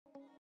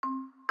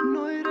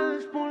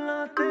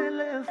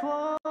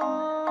telefon,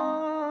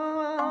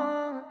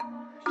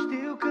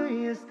 știu că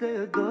este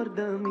dor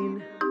de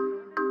mine.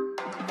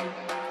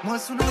 Mă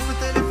sună pe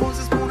telefon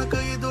să spună că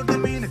e dor de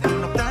mine, că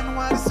noaptea nu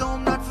are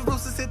somn, n-ar fi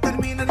vrut să se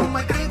termine. Nu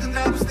mai cred în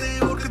dragoste,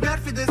 oricât de-ar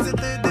fi de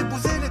sete, de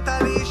buzele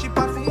tale și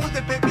parfumul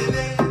de pe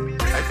piele.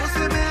 Ai fost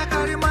femeia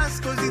care m-a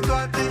scos din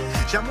toate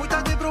și am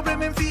uitat de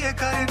probleme în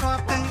fiecare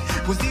noapte.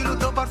 Cu stilul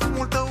tău,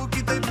 parfumul tău,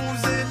 ochii tăi,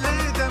 buzele,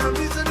 te-am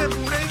răbit să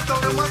nebunești, au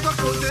rămas doar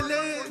pozele.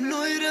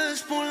 Nu-i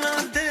răspund la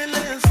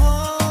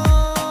telefon,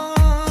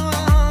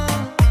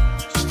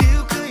 știu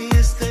că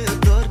este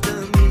dor de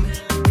mine.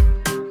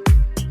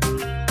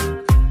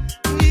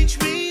 Nici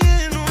mie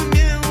nu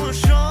mi-e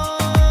ușor,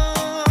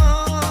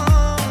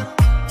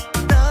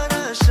 dar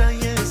așa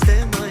este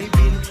mai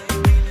bine.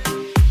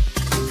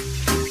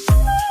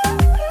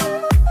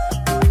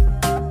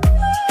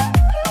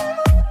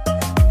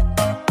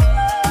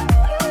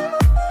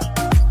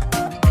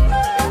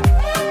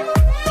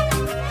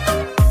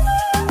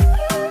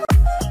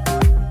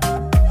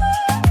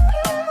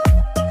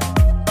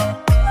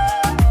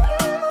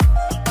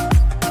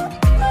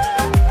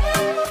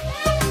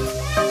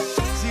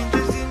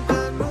 Sincer simt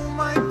că nu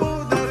mai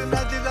pot, dar în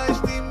același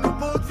timp nu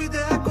pot fi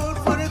de acord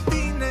fără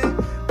tine.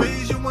 Pe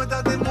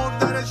jumătate mor,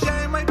 dar așa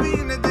e mai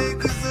bine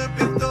decât să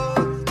pierd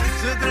tot.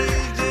 Să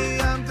trăiești ce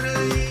am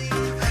trăit,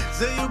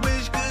 să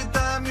iubești cât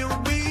am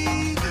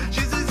iubit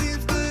și să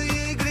simți că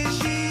e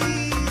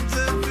greșit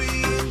să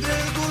fii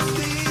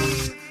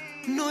îndrăgostit.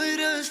 Nu-i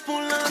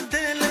răspund la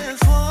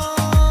telefon,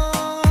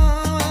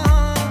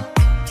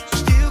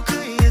 știu că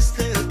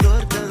este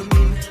dor de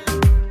mine.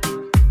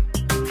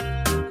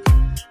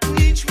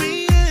 Nici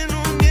mie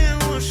nu mi-e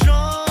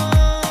ușor,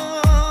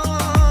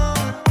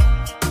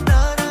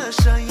 dar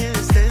așa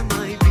este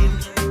mai bine.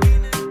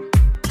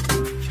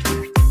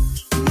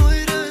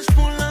 Nu-i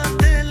răspund la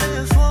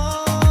telefon,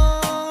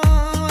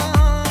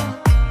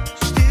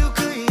 știu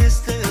că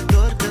este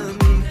dor de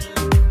mine.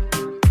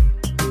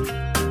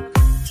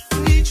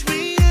 Nici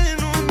mie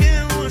nu mi-e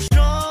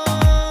ușor,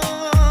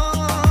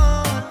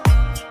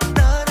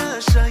 dar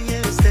așa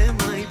este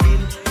mai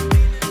bine.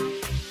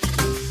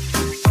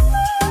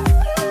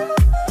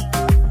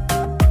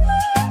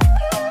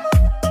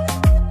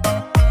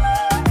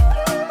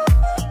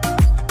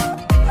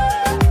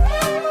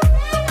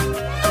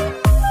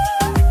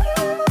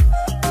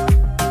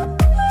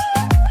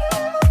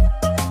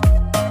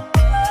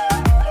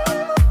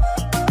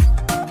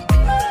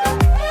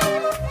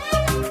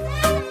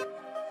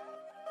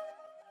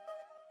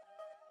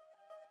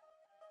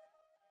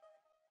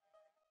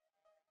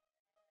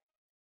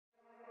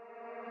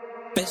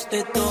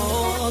 Peste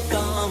tot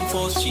am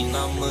fost și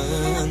n-am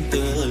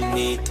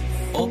întâlnit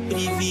o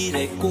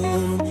privire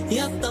cum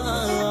e a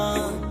ta,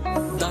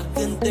 dar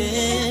când te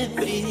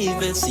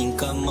privesc simt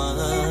că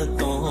mă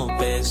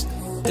topesc.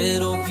 Te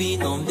rog,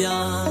 vino-n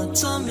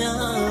viața mea.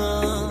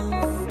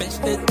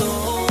 Peste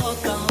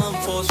tot am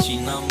fost și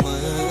n-am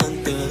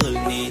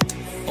întâlnit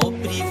o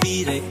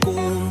privire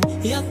cum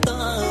e a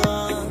ta,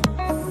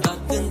 dar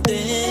când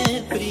te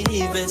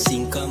privesc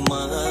simt că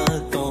mă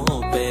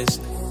topesc.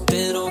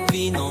 Te rog,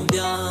 vino-n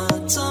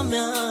viața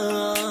mea.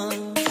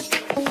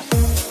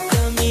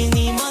 Dă-mi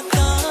inima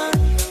ta,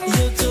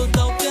 eu ți-o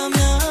dau pe-a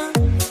mea,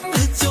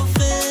 îți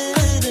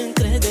ofer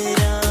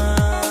încrederea,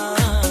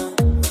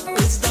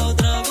 îți dau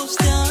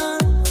dragostea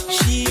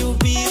și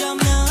iubirea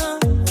mea,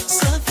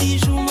 să fii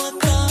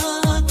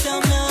jumătatea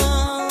mea.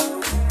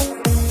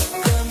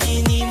 Dă-mi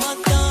inima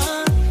ta,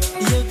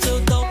 eu ți-o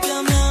dau pe-a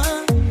mea,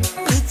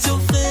 îți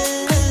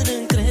ofer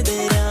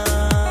încrederea,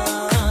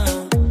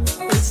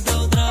 îți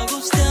dau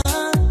dragostea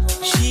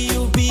și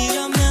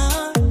iubirea mea,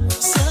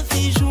 să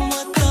fii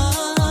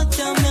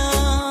jumătatea mea.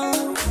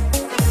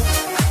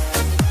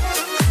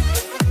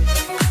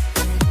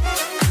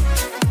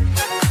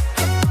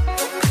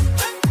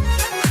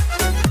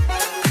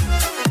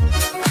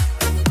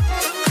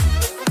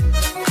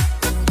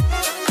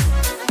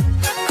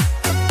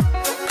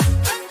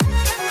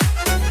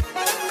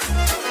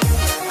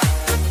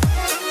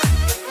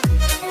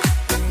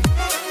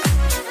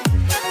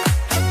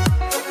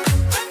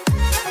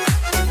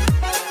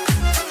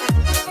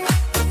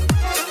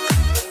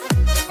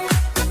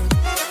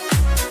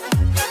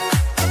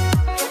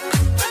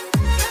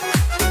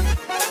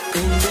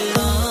 Unde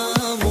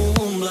am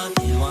umblat,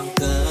 eu am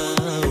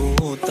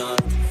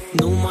căutat,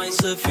 numai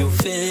să fiu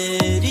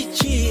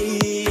fericit.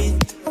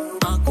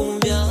 Acum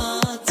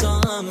viața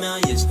mea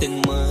este în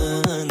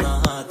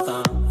mâna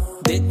ta,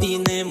 de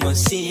tine mă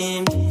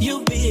simt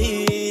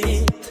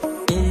iubit.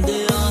 Unde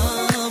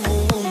am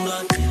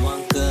umblat, eu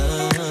am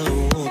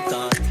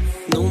căutat,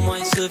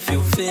 numai să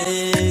fiu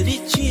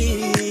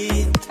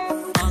fericit.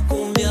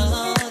 Acum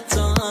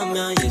viața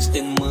mea este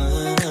în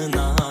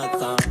mâna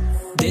ta,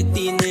 de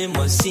tine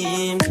mă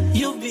simt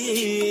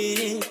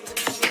iubit.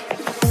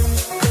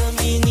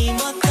 Dă-mi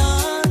inima ta,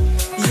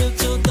 eu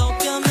ți-o dau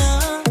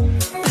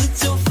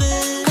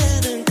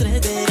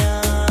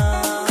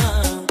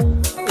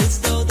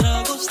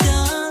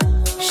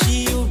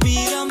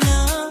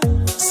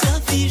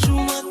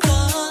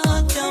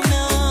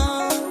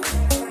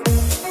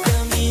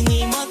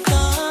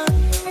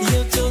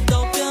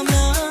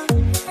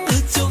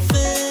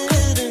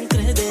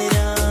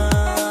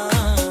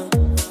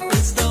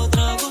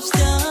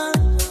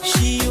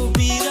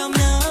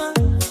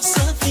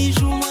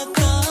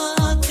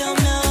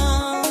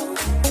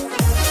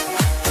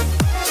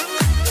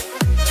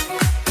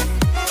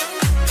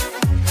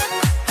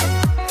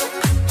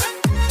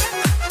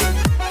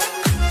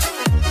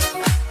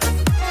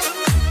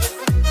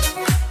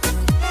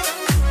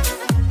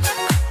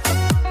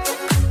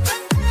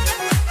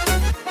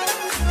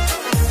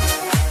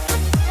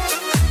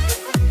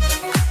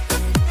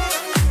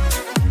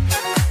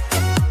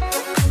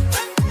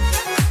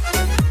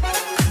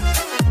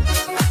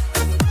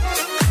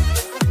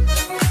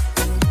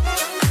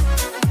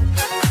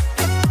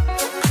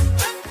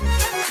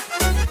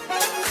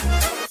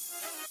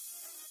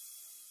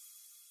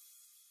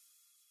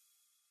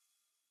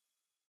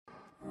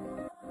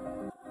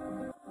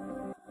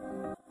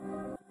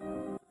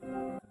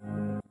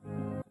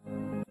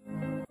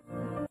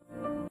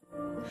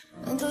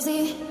zi,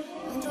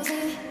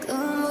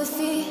 când voi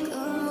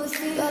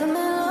fi doar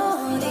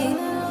melodii.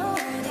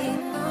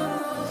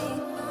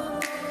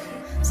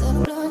 Să nu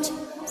plângi,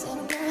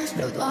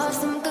 vreau doar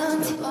să-mi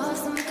cânti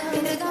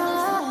printre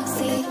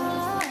galaxii.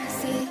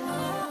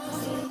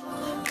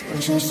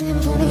 Uite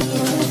simfonie,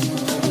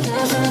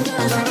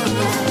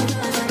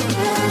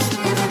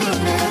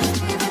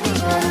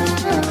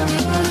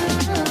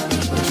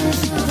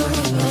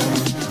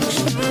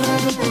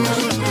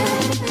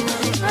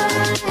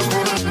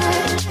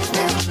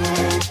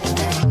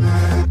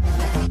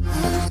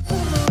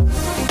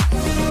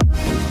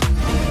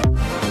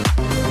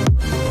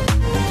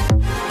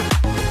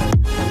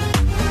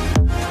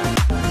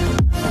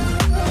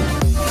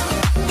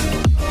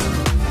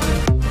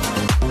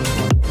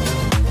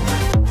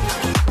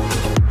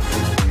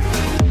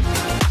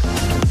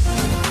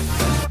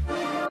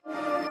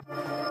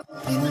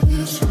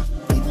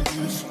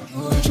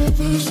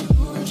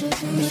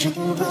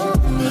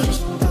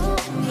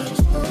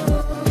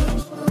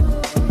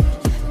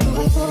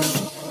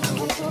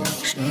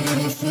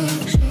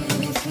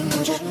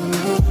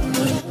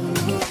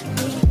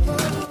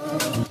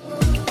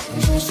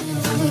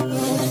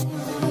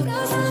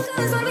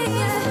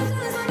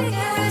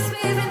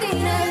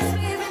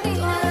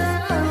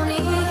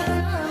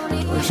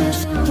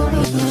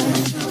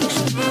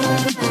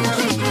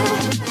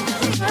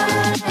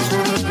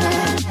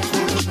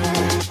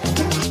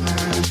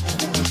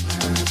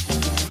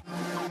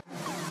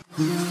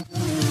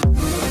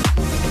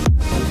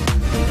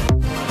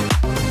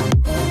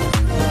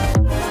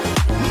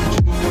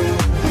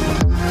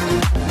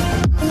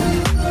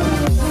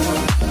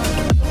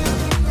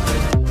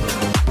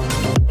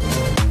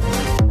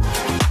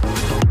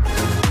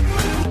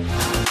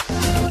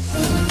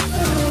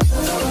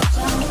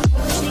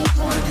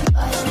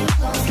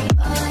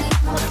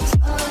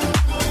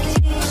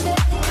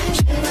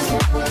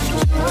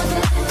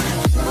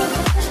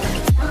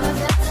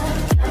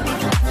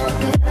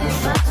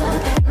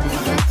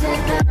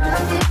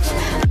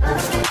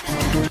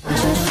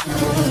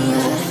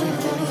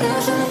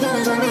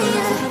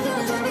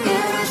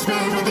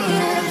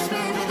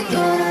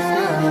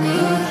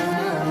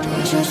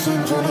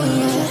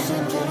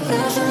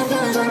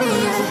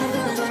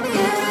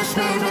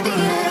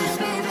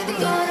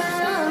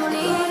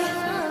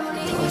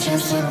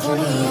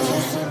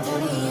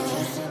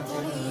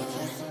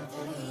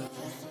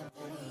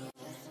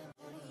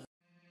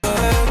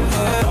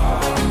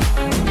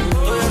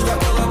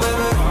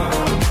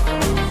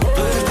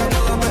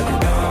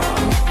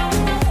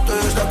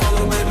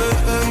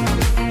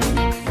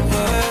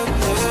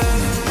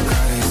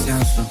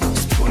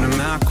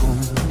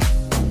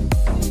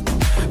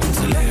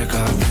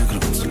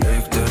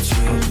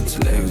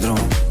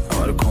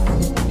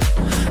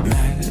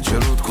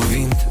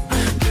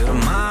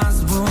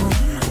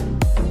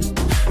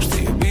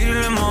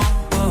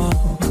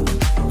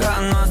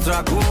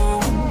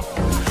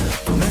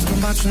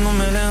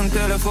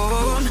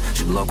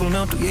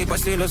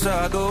 pastile să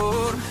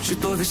ador și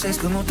tu visezi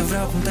că nu te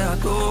vreau cum te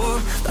ador,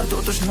 dar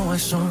totuși nu ai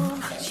somn.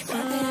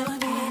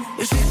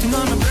 Ești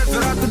intima mea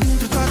preferată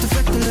dintre toate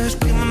fetele, ești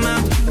prima mea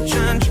de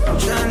 5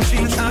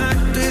 ani.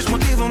 Tu ești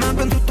motivul meu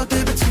pentru toate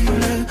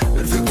bețiile,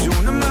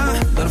 perfecțiunea mea,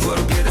 dar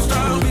fără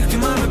piedestal.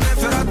 Victima mea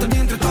preferată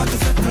dintre toate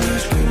fetele,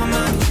 ești prima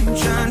mea de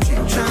 5 ani.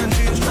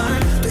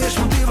 Tu ești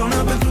motivul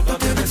meu pentru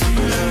toate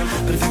bețiile,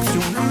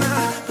 perfecțiunea mea,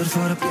 dar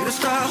fără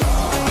piedestal.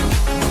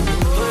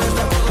 Tu ești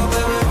acolo,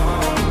 baby.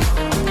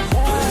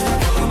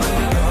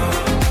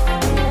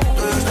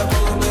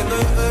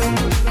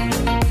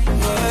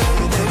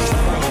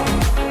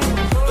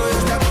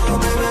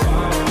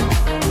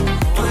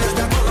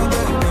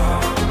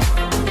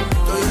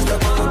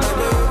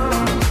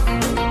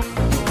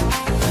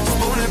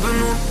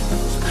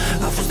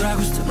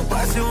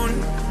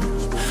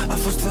 A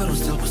fost fără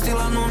stil pustit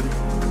la nume.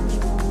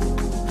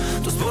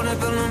 Tu spune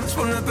pe nume,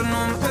 spune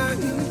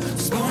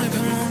pe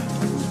nume.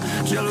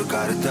 Celul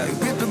care te-a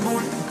iubit pe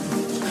bun,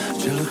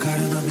 celul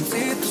care n-a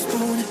mințit, tu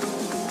spune.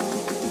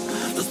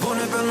 Tu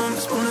spune pe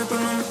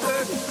nume,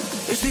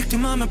 ești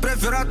victima mea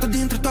preferată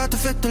dintre toate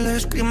fetele,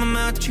 ești prima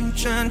mea de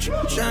 5 ani.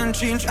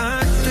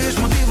 Tu ești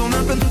motivul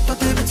meu pentru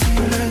toate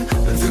bețiile,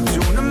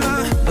 perfecțiunea mea,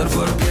 dar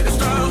fără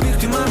piedestal.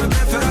 Victima mea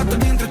preferată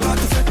dintre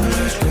toate fetele,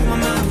 ești prima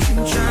mea de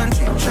 5 ani.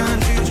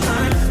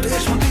 Tu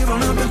ești motivul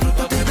meu pentru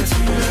toate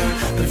bețiile,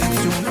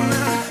 perfecțiunea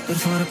mea, dar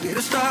fără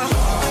piedestal.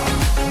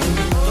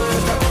 Tu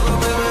ești acolo,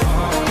 baby.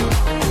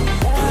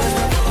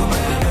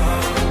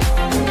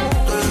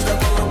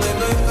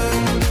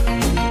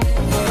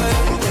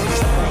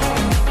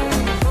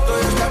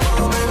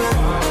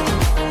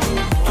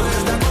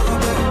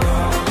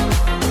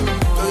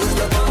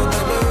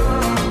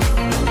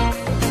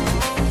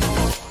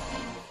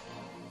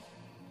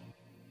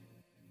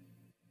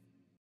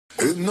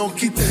 În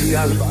ochii tăi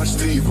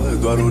albaștri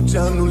văd doar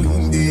oceanul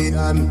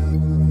Indian.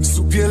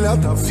 Sub pielea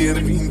ta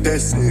fierbinte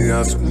se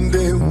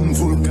ascunde un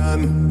vulcan.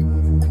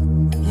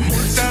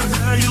 Mult ar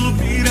da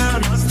iubirea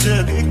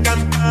noastră de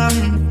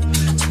cantan.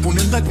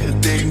 Spune-mi dacă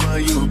te-ai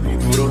mai iubit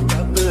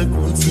vreodată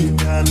cu un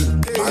țigan.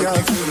 Te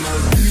avem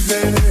al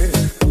vizele,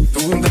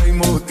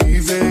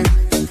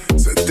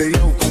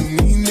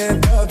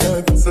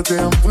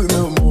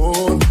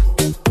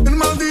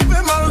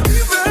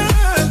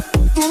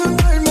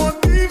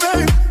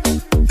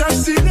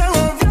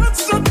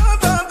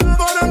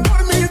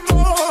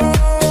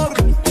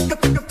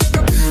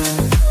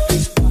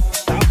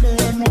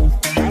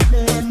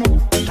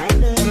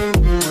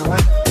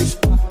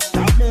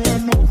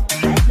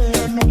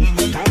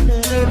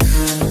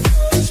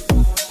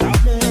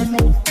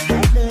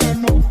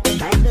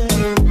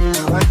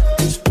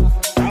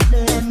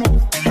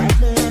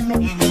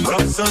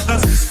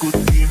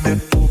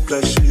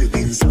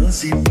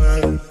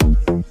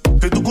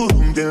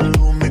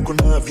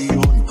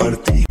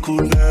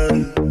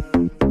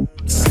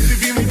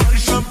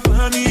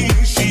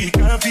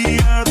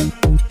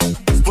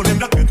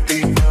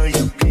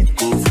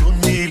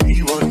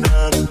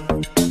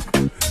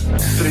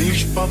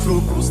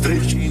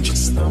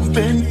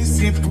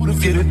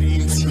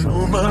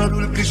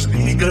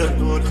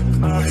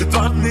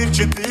 Doamne,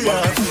 ce te ia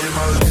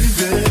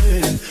Maldive,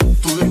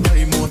 tu îmi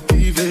dai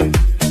motive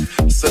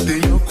să te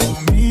iau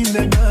cu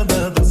mine, da,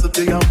 da, da, să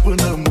te iau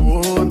până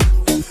mor.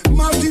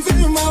 Maldive,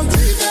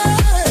 Maldive,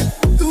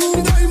 tu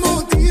îmi dai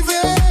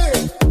motive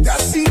de a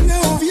ține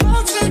o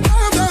viață, da,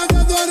 da,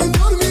 da, doar în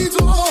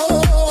dormitor.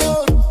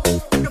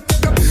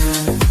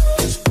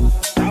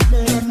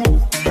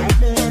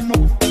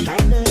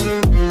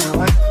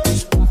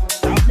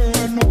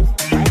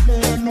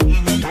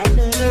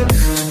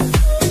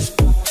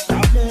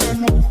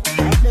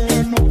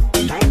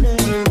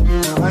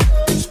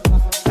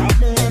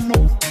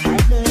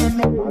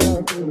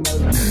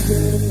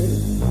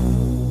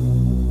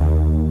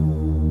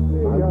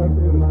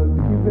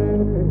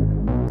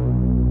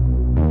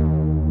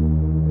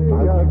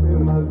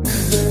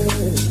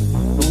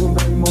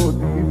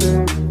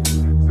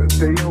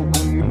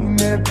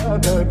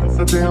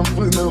 Să te iau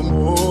până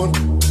mor.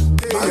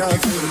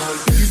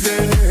 Maldive,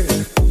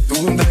 tu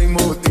îmi dai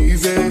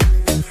motive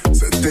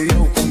să te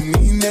iau cu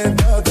mine,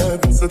 da, da,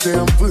 da, să te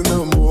iau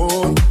până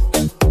mor.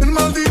 În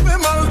Maldive,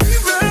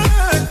 Maldive,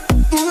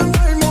 tu îmi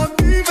dai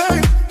motive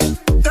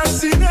de a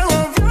ține o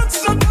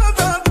viață, da,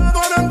 da, da,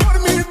 doar în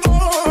dormitor.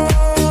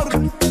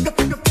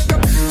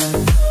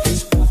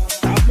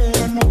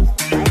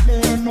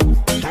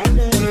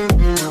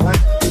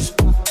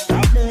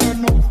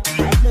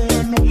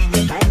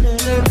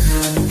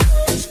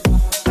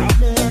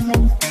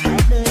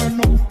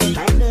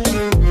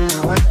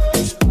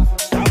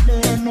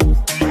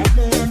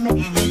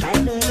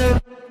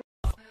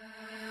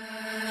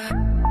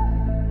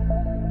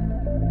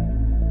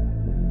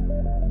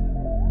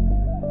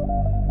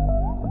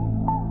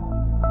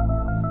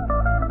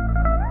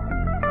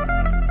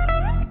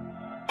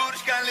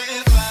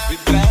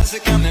 Vibrează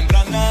ca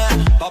membrana,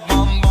 pa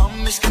bam bam,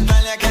 mișcă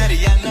talia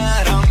cariana,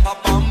 ram pa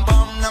pam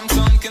pam, n-am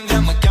somn când ea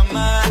mă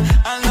cheamă.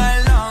 All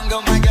night long,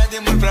 oh my god, e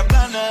mult prea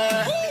plană.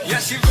 Ia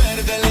și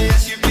verdele, ia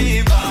și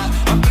viva,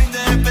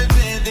 aprinde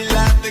repede din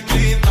la de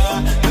clipa.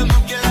 Dăm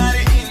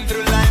ochelarii, intru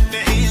live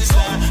pe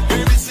Insta,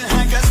 baby sunt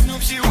hai ca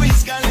Snoop și Wiz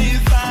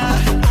Khalifa.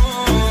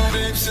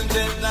 Babe,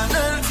 suntem la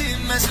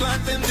înălțime,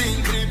 scoatem din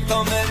cripto,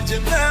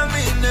 mergem la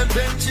mine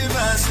pe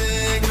ceva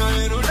sec. Noi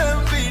rulăm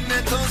bine,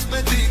 toți pe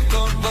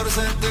TikTok vor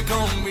să te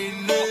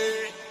combine.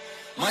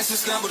 Mai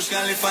sus ca Burj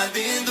Khalifa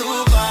din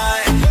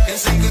Dubai, când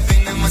sunt cu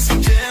tine mă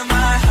simt ce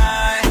mai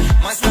high.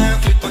 Mai stai o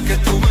clipă că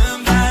tu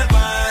îmi dai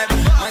vibe.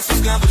 Mai sus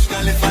ca Burj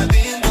Khalifa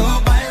din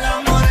Dubai, la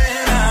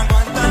Morena,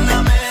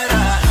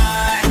 Guantanamera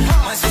high.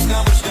 Mai sus ca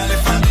Burj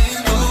Khalifa din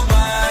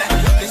Dubai,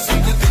 când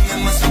sunt cu tine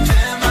mă simt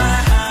ce mai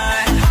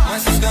high. Mai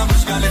sus ca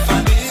Burj Khalifa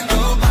din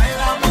Dubai,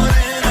 la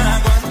Morena,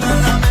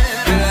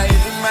 Guantanamera. Girl, I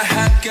hit my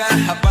hat ca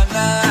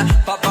Havana,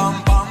 pa pam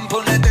pam,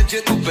 pune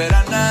degetul pe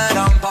rana,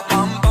 ram pa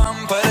pam pam,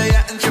 fără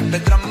ea începe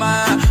drama.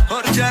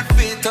 Orice-ar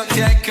fi, tot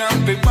e-ai cam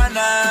pe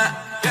pana.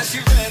 Ia și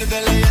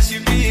verdele, ia și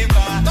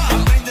viva,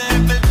 aprinde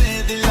repede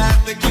din la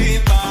de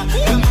clipa.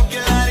 Dăm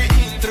ochelarii,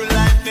 intru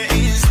live pe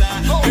Insta,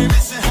 baby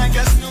sunt hai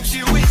ca Snoop și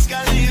Wiz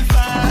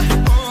Khalifa.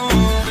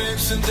 Babe,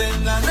 suntem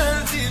la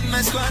înălțime,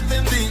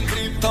 scoatem din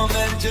cripto,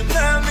 mergem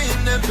la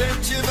mine pe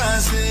ceva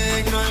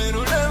sec. Noi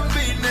rulăm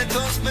bine,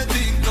 toți pe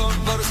TikTok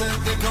vor să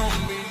te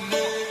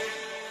combine.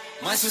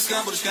 Mai sus ca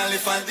Burj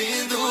Khalifa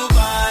din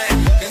Dubai,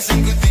 când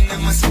sunt cu tine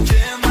mă simt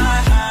ce mai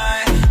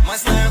high. Mai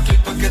stai o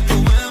clipă că tu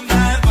îmi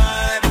dai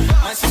vibe.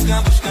 Mai sus ca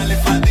Burj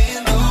Khalifa din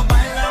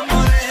Dubai, la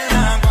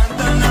Morena,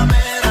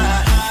 Guantanamera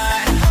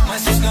high. Mai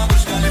sus ca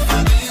Burj Khalifa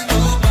din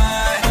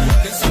Dubai,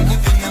 când sunt cu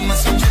tine mă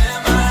simt ce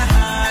mai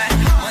high.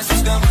 Mai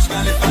sus ca Burj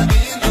Khalifa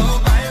din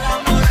Dubai, la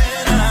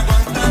Morena,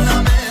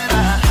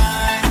 Guantanamera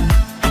high.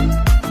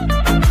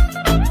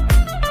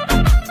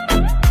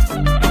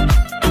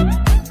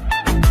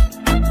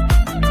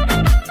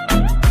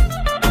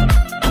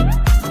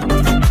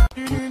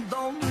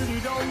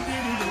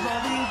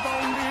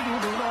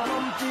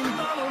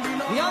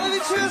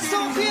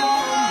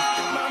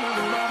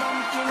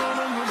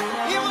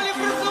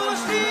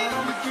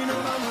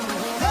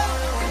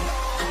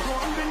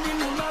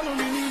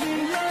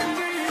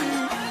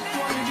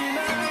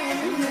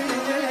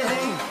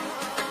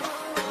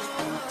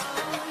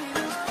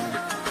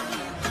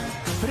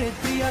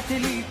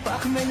 Приятели,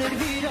 пак ме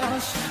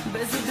нервираш,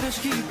 без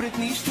задръжки пред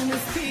нищо не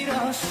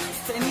спираш.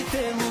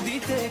 Сцените,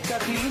 лудите,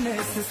 как ли не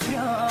се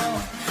спря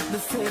да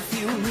се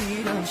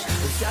филмираш.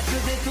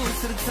 Всякъдето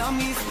сърца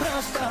ми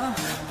изпраща,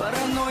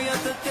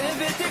 параноята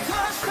тебе те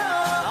хваща.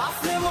 Аз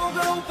не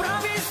мога,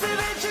 оправи се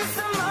вече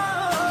сама.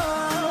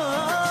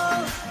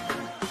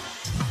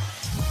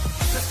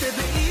 С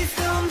тебе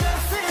искам да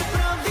се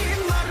прави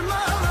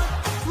мармала,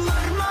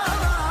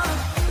 мармала.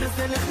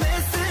 Разделяхме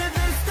се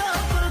 200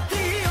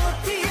 пъти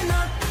от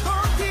инат,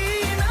 от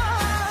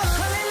инат.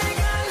 Халеле,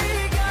 гали,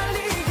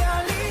 гали,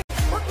 гали,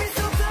 от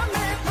мисълта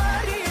ме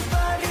пари,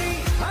 пари.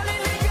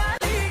 Халеле,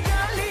 гали,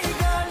 гали,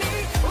 гали,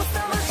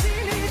 оставаш и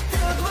ли те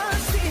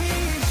отвърши.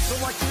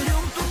 Това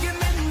черюм тук е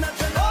мен на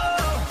чало,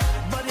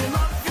 бъде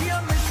мафия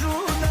ме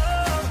шуна.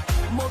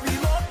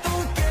 Мобилото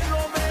ке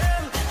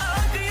ровел, а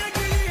крия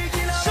ги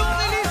гила.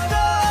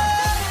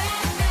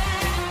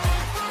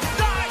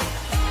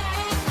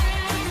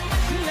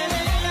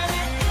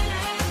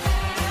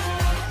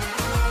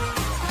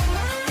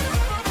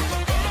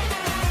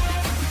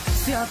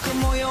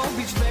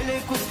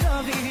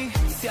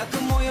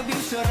 Jako moja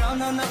bivša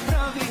rana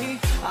napravi,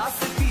 a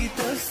se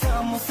pitaš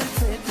samo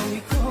srce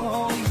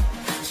nikoj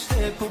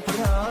ще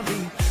поправи.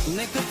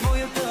 Нека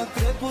твоята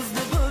крепост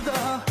да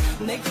бъда,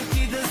 нека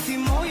ти да си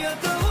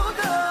моята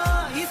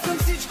вода. Искам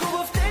всичко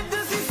в теб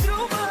да си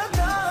струва,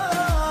 да.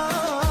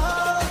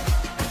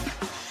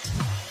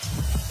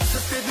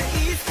 С тебе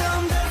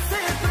искам да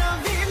се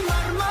прави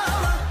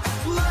мармала,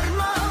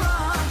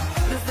 мармала.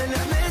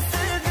 Разделяме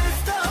се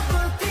 200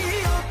 пъти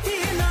от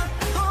Тина.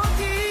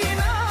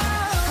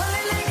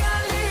 Алеле,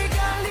 гали,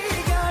 гали,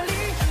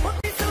 гали, от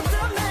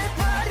мисълта ме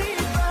пари,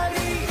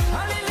 пари.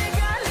 Алеле,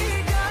 гали,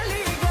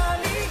 гали,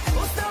 гали,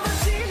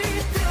 оставаш или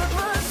те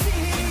отвърши.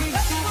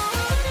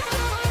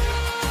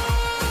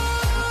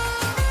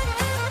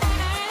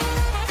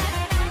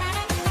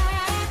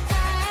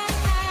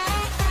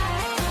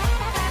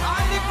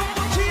 Айде по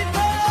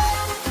почита!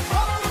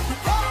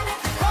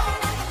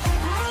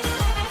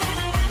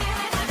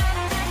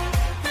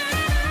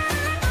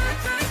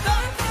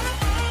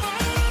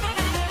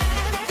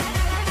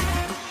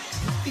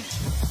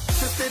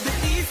 С тебе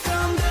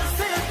искам да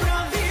се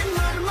прави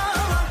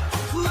мармала,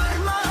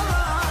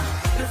 мармала.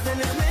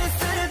 Разделяме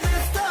се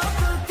 200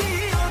 пъти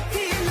от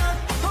Тина.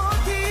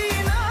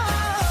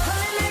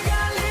 Алеле,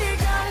 гали,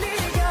 гали,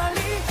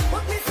 гали,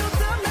 от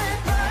мисълта ме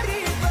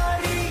пари,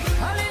 пари.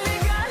 Алеле,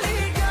 гали,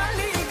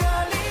 гали,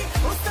 гали,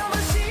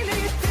 оставаш или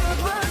те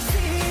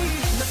отвърши.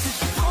 На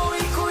всички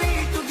твои,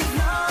 които ги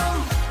знам,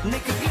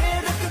 нека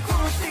гледат какво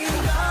ще им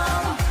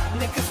дам.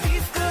 Нека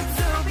стискат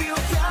зъби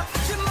от тях,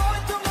 че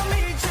моето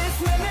момиче с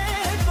мен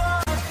е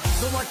пак.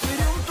 Дома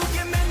Кирил тук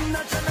е мен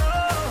на чана,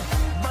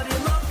 баре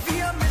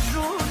мафия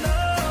между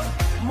нас.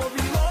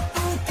 Мобило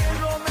тук е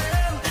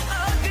Ромен,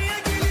 а вие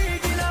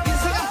ги на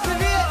вас.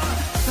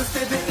 С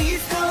тебе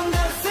искам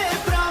да се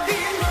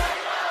правим.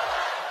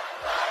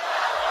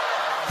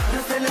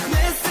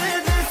 Разделяхме се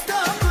 200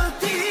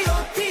 пъти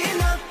от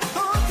Тина.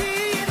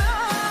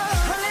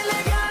 Алеле,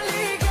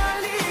 гали,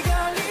 гали,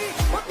 гали,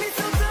 от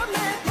мисълта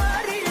ме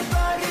пари,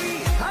 пари.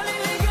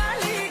 Алеле,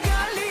 гали,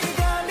 гали,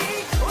 гали,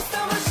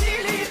 оставаш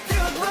или те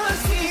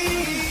отвърши.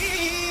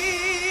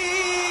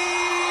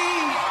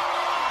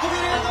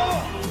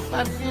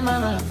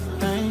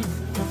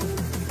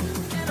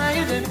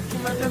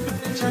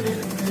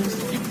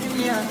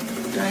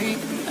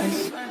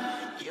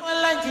 You are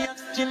like the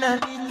oxygen I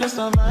need to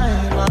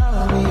survive.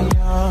 I'll be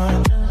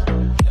honest.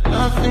 Your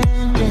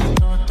loving is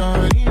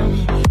totally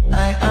me.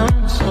 I am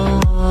so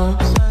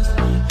obsessed.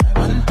 I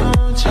want to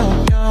chop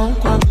your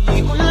kwabi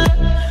ule.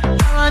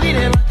 I need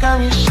a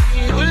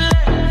makamishi ule.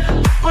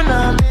 Puna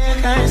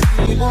make I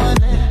see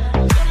one.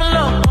 Some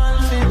love one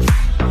city.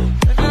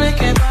 If you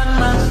make a bad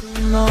man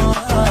see no.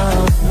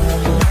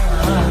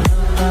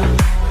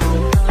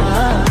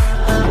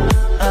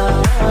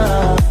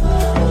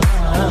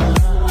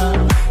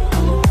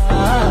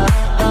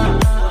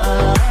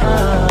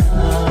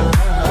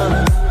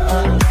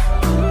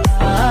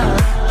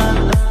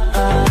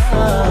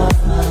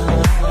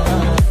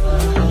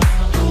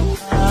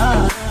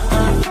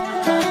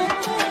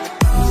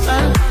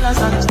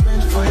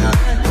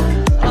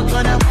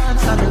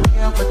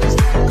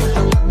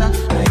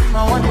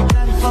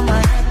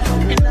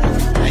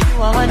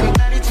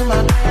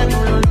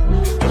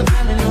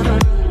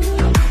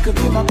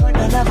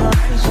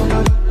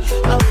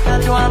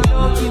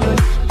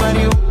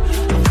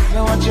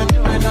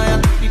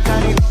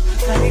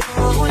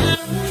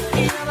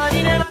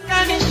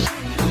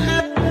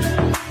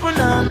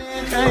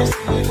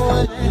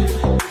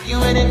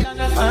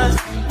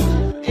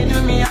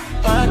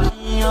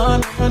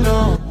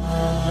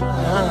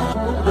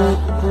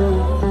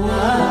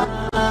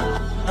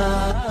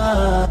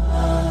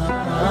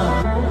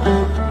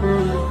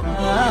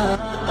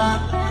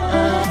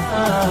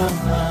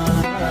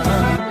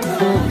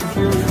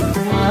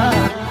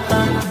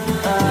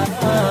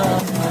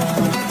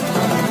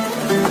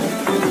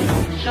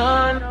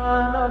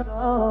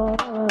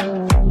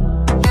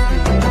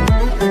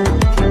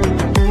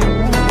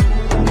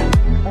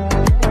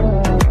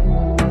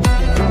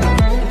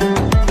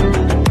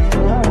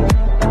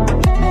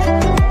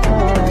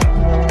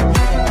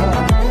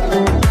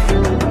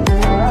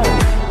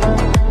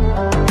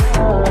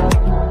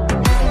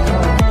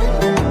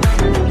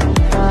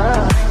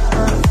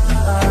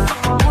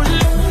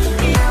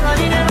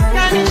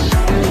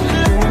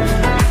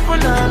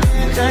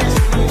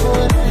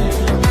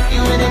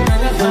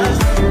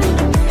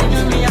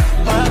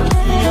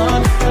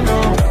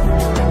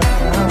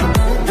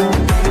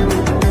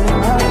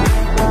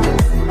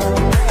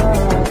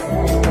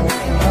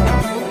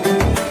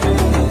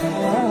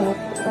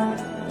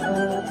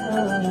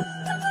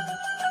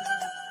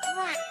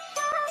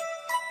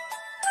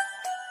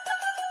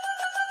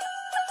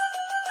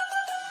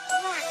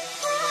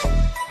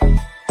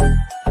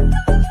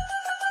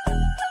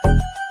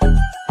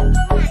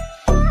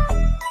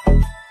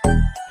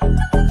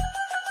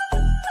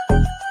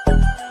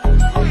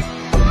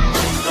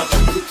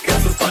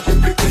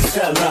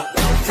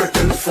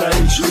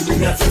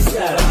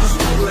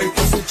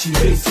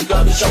 Cine-i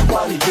țigară și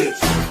apare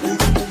vieți.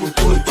 Unul cu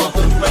motori, toată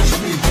lumea și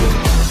minte.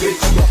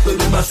 Deci toată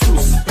lumea mâna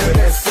sus,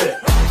 perese,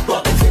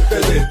 toate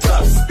fetele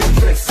tras,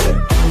 pintrese,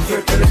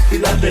 fetele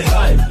spinate,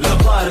 hai, la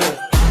bară,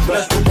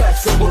 mi-aș putea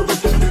să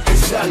vorbește pe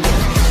seală.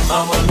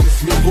 Am ales,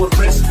 mi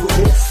vorbesc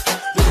frumos,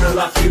 până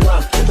la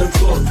final,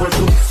 întor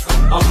pădus.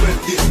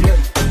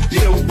 Avertisment,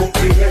 eu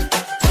compliment,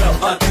 vreau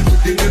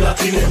atitudine la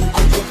tine,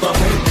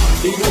 comportament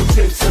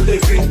inocent să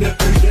devin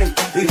dependent.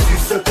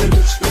 Insist să te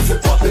duci când se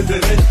poate de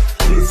rent,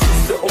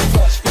 insist să o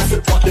faci când se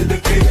poate de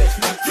bine.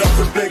 Vreau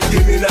să plec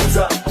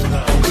dimineața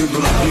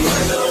gândul la tine.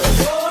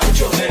 Put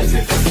your hands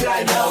in the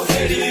sky now,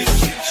 ladies,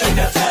 shake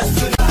that ass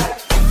tonight.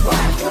 1,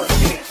 2,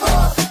 3,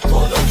 4,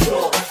 on the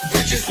floor,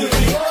 bitches with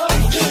me,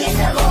 give me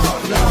some more.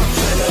 Now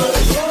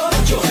fellas,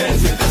 put your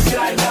hands in the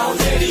sky now,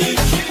 ladies,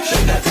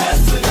 shake that ass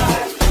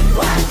tonight.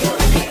 1, 2,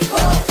 3,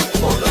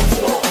 4, on the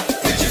floor,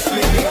 bitches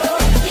with me,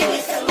 give me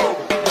some more.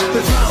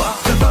 The drama,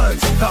 the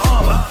buns, the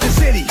armor, the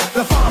city,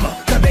 the farmer,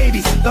 the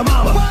babies, the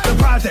mama, the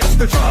projects,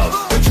 the drugs,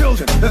 the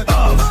children, the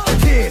thugs, the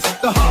tears,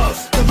 the hugs,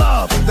 the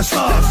love, the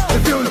slugs, the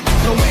funeral,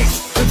 the wakes,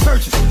 the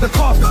churches, the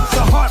coffins,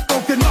 the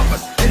heartbroken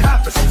lovers. It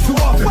happens too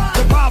often.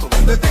 The problems,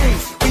 the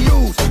things we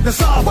use to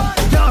solve them.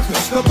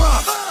 Yonkers, the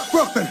Bronx,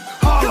 Brooklyn,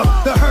 Harlem,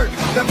 the hurt,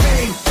 the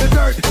pain, the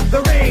dirt,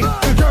 the rain,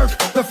 the dirt,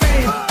 the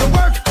fame, the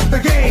work,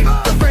 the game,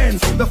 the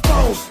friends, the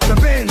foes, the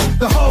bins,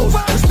 the hoes,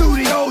 the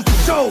studios, the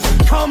shows,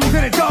 comes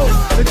and it goes.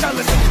 The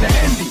jealous, the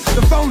envy,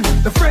 the phony,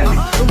 the friendly,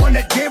 the one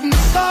that gave them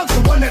the slugs,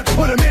 the one that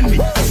put them in me.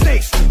 The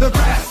snakes, the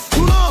grass,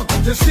 too long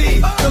to see.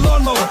 The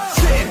lawnmower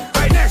sitting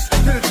right next to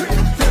the tree.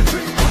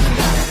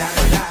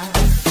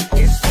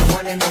 It's the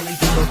one and only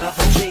people of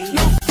a G.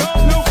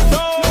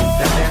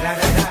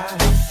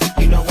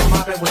 You know I'm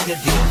mobbing with the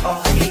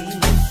D.R.E.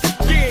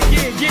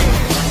 Yeah. You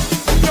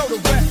know the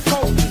West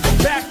Coast is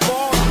back,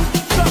 boy.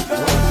 Sucker.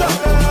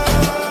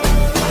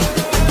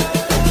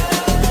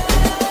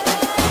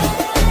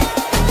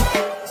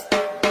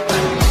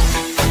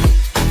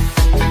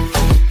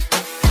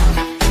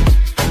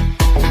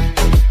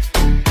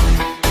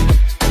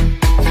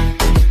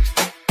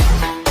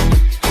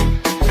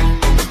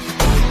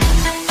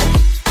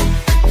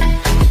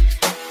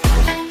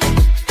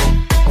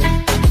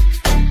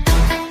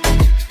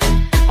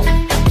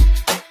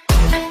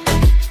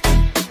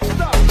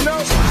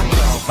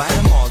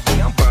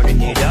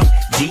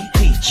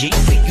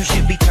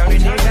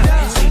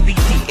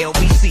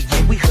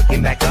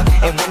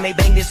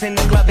 In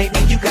the club,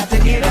 baby, you got to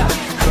get up.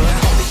 Cause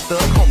homies,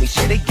 thug homies,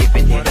 yeah, they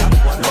giving it up.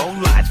 Low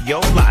life, yo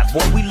life,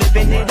 boy, we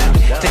living it up.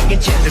 Taking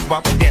chances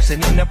while we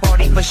dancing in the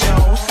party for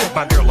show. Slip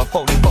my girl a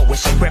 44 when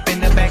she crept in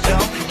the back door.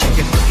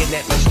 Chickens looking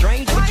at me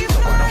strange, but you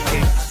know I don't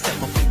care.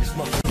 Step up in this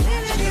mother.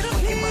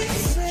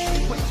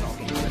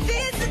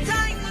 This the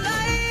time of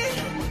life,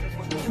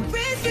 it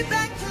brings me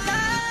back to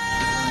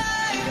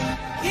life.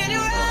 In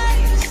your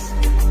eyes,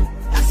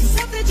 I see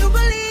something to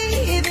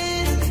believe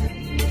in.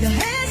 Your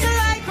hands are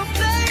like a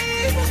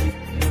flame,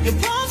 your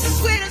palms are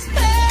sweet as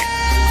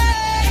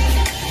pain.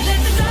 Let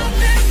the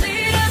darkness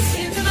lead us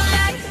into the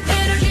light.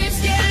 Let our dreams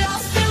get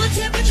lost, feel the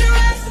temperature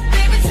rise.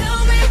 Baby,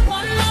 tell me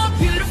one more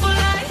beautiful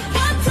lie.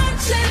 One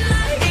touch and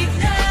I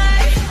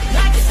ignite,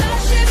 like a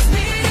starship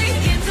speeding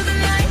into the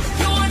night.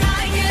 You and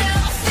I get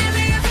lost in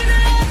the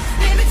infinite.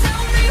 Baby,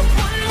 tell me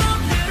one more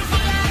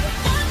beautiful lie.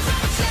 One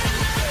touch and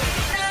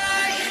I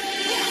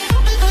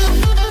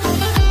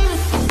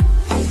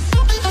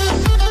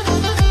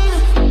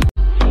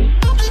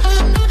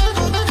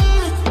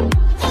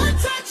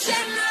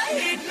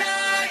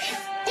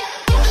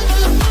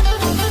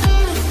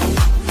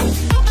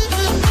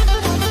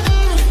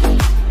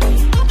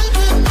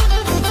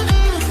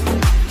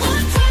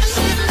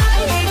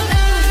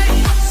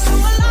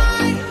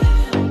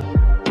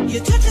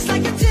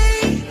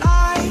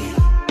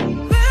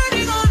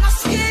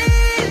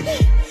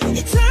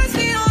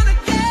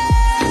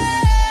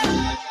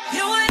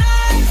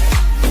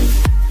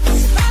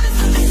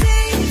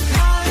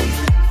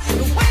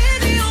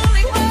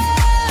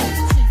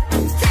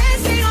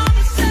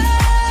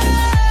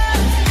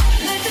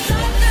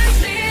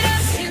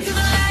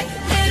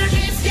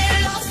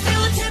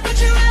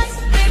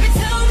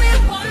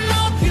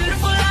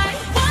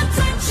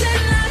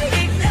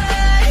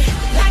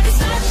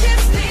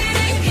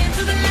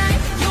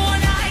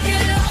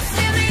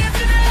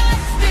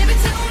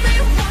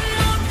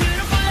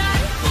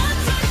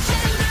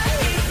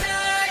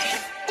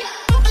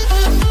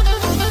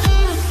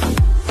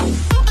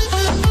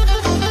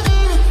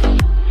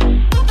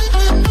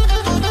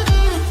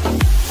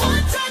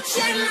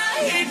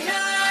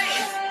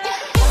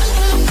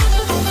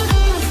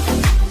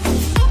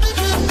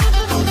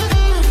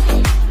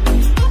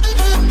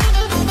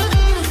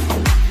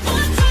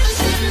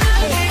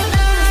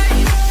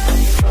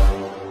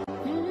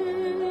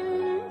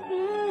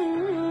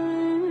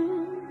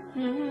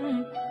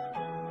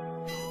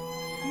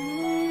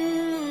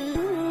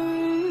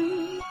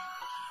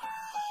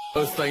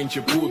Ăsta e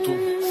începutul,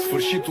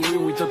 sfârșitul lui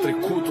uită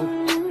trecutul.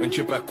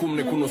 Începe acum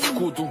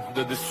necunoscutul,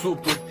 de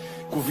desubturi,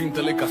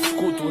 cuvintele ca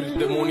scuturi.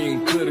 Demonii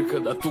încărcă,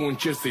 dar tu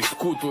încerci să-i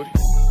scuturi.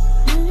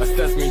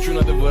 Astea-s minciuni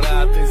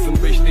adevărate,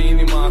 zâmbește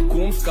inima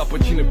acum, scapă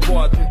cine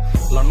poate.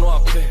 La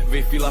noapte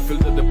vei fi la fel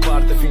de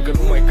departe, fiindcă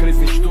nu mai crezi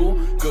nici tu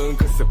că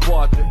încă se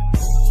poate.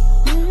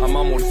 Am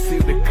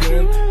amorțit de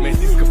când mi-ai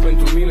zis că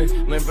pentru mine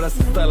n-ai vrea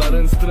să stai la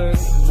rând strâns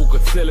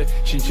bucățele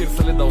și încerc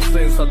să le dau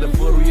sens.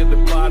 Adevărul e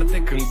departe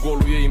când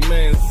golul e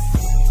imens.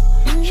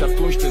 Și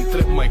atunci te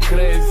întreb, mai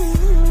crezi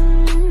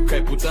că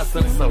ai putea să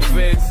le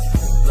salvezi?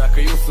 Dacă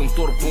eu sunt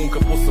ori bun că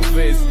poți să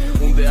vezi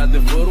unde e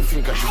adevărul,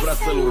 fiindcă aș vrea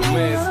să-l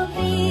urmez.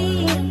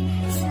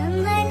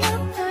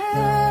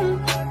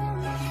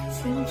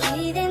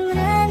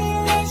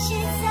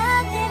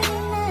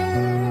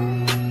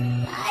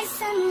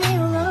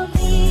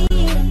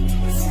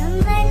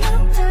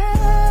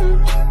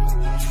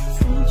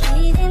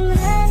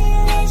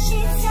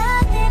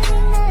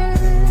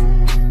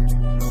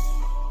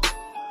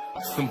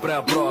 Sunt prea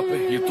aproape,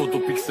 e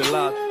totul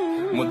pixelat.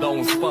 Mă dau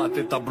în spate,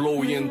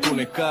 tabloul e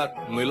întunecat.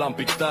 Noi l-am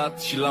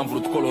pictat și l-am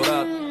vrut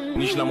colorat.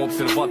 Nici n-am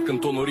observat când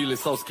tonurile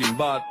s-au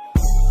schimbat.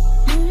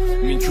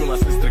 Minciuna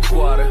se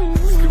strecoară,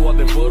 scriu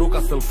adevărul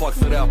ca să-l fac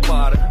să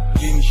reapară.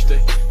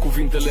 Liniște,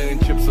 cuvintele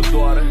încep să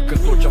doară, că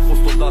tot ce-a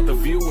fost odată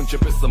viu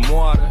începe să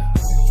moară.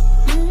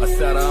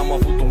 Aseară am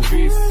avut un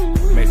vis,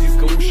 mi-ai zis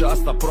că ușa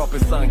asta aproape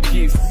s-a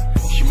închis.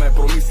 Și mi-ai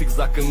promis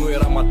exact când nu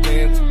eram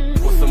atent,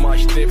 o să mă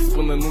aștepți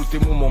până în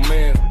ultimul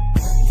moment.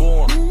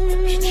 Bun,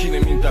 și cine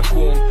minte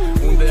acum?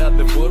 Unde e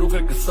adevărul?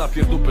 Cred că s-a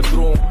pierdut pe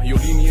drum. E o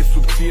linie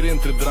subțire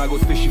între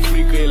dragoste și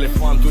frică.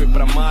 Elefantul e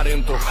prea mare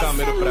într-o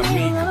cameră prea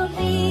mică.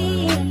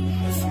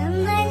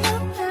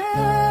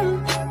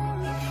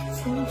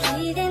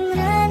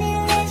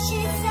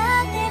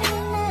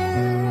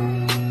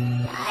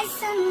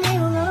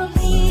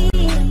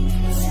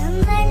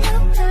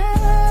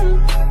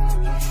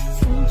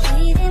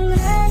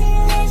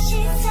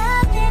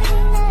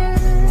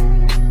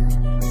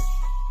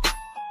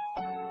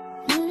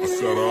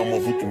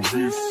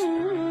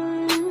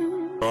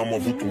 Am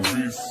avut un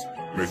vis,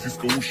 mi-ai zis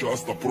că ușa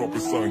asta aproape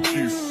s-a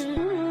închis.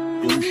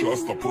 Că ușa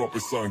asta aproape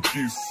s-a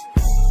închis.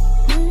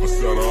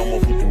 Aseară am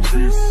avut un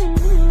vis.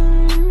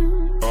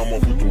 Am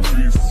avut un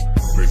vis,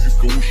 mi-ai zis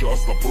că ușa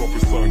asta aproape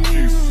s-a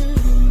închis.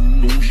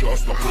 Că ușa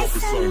asta aproape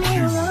s-a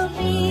închis.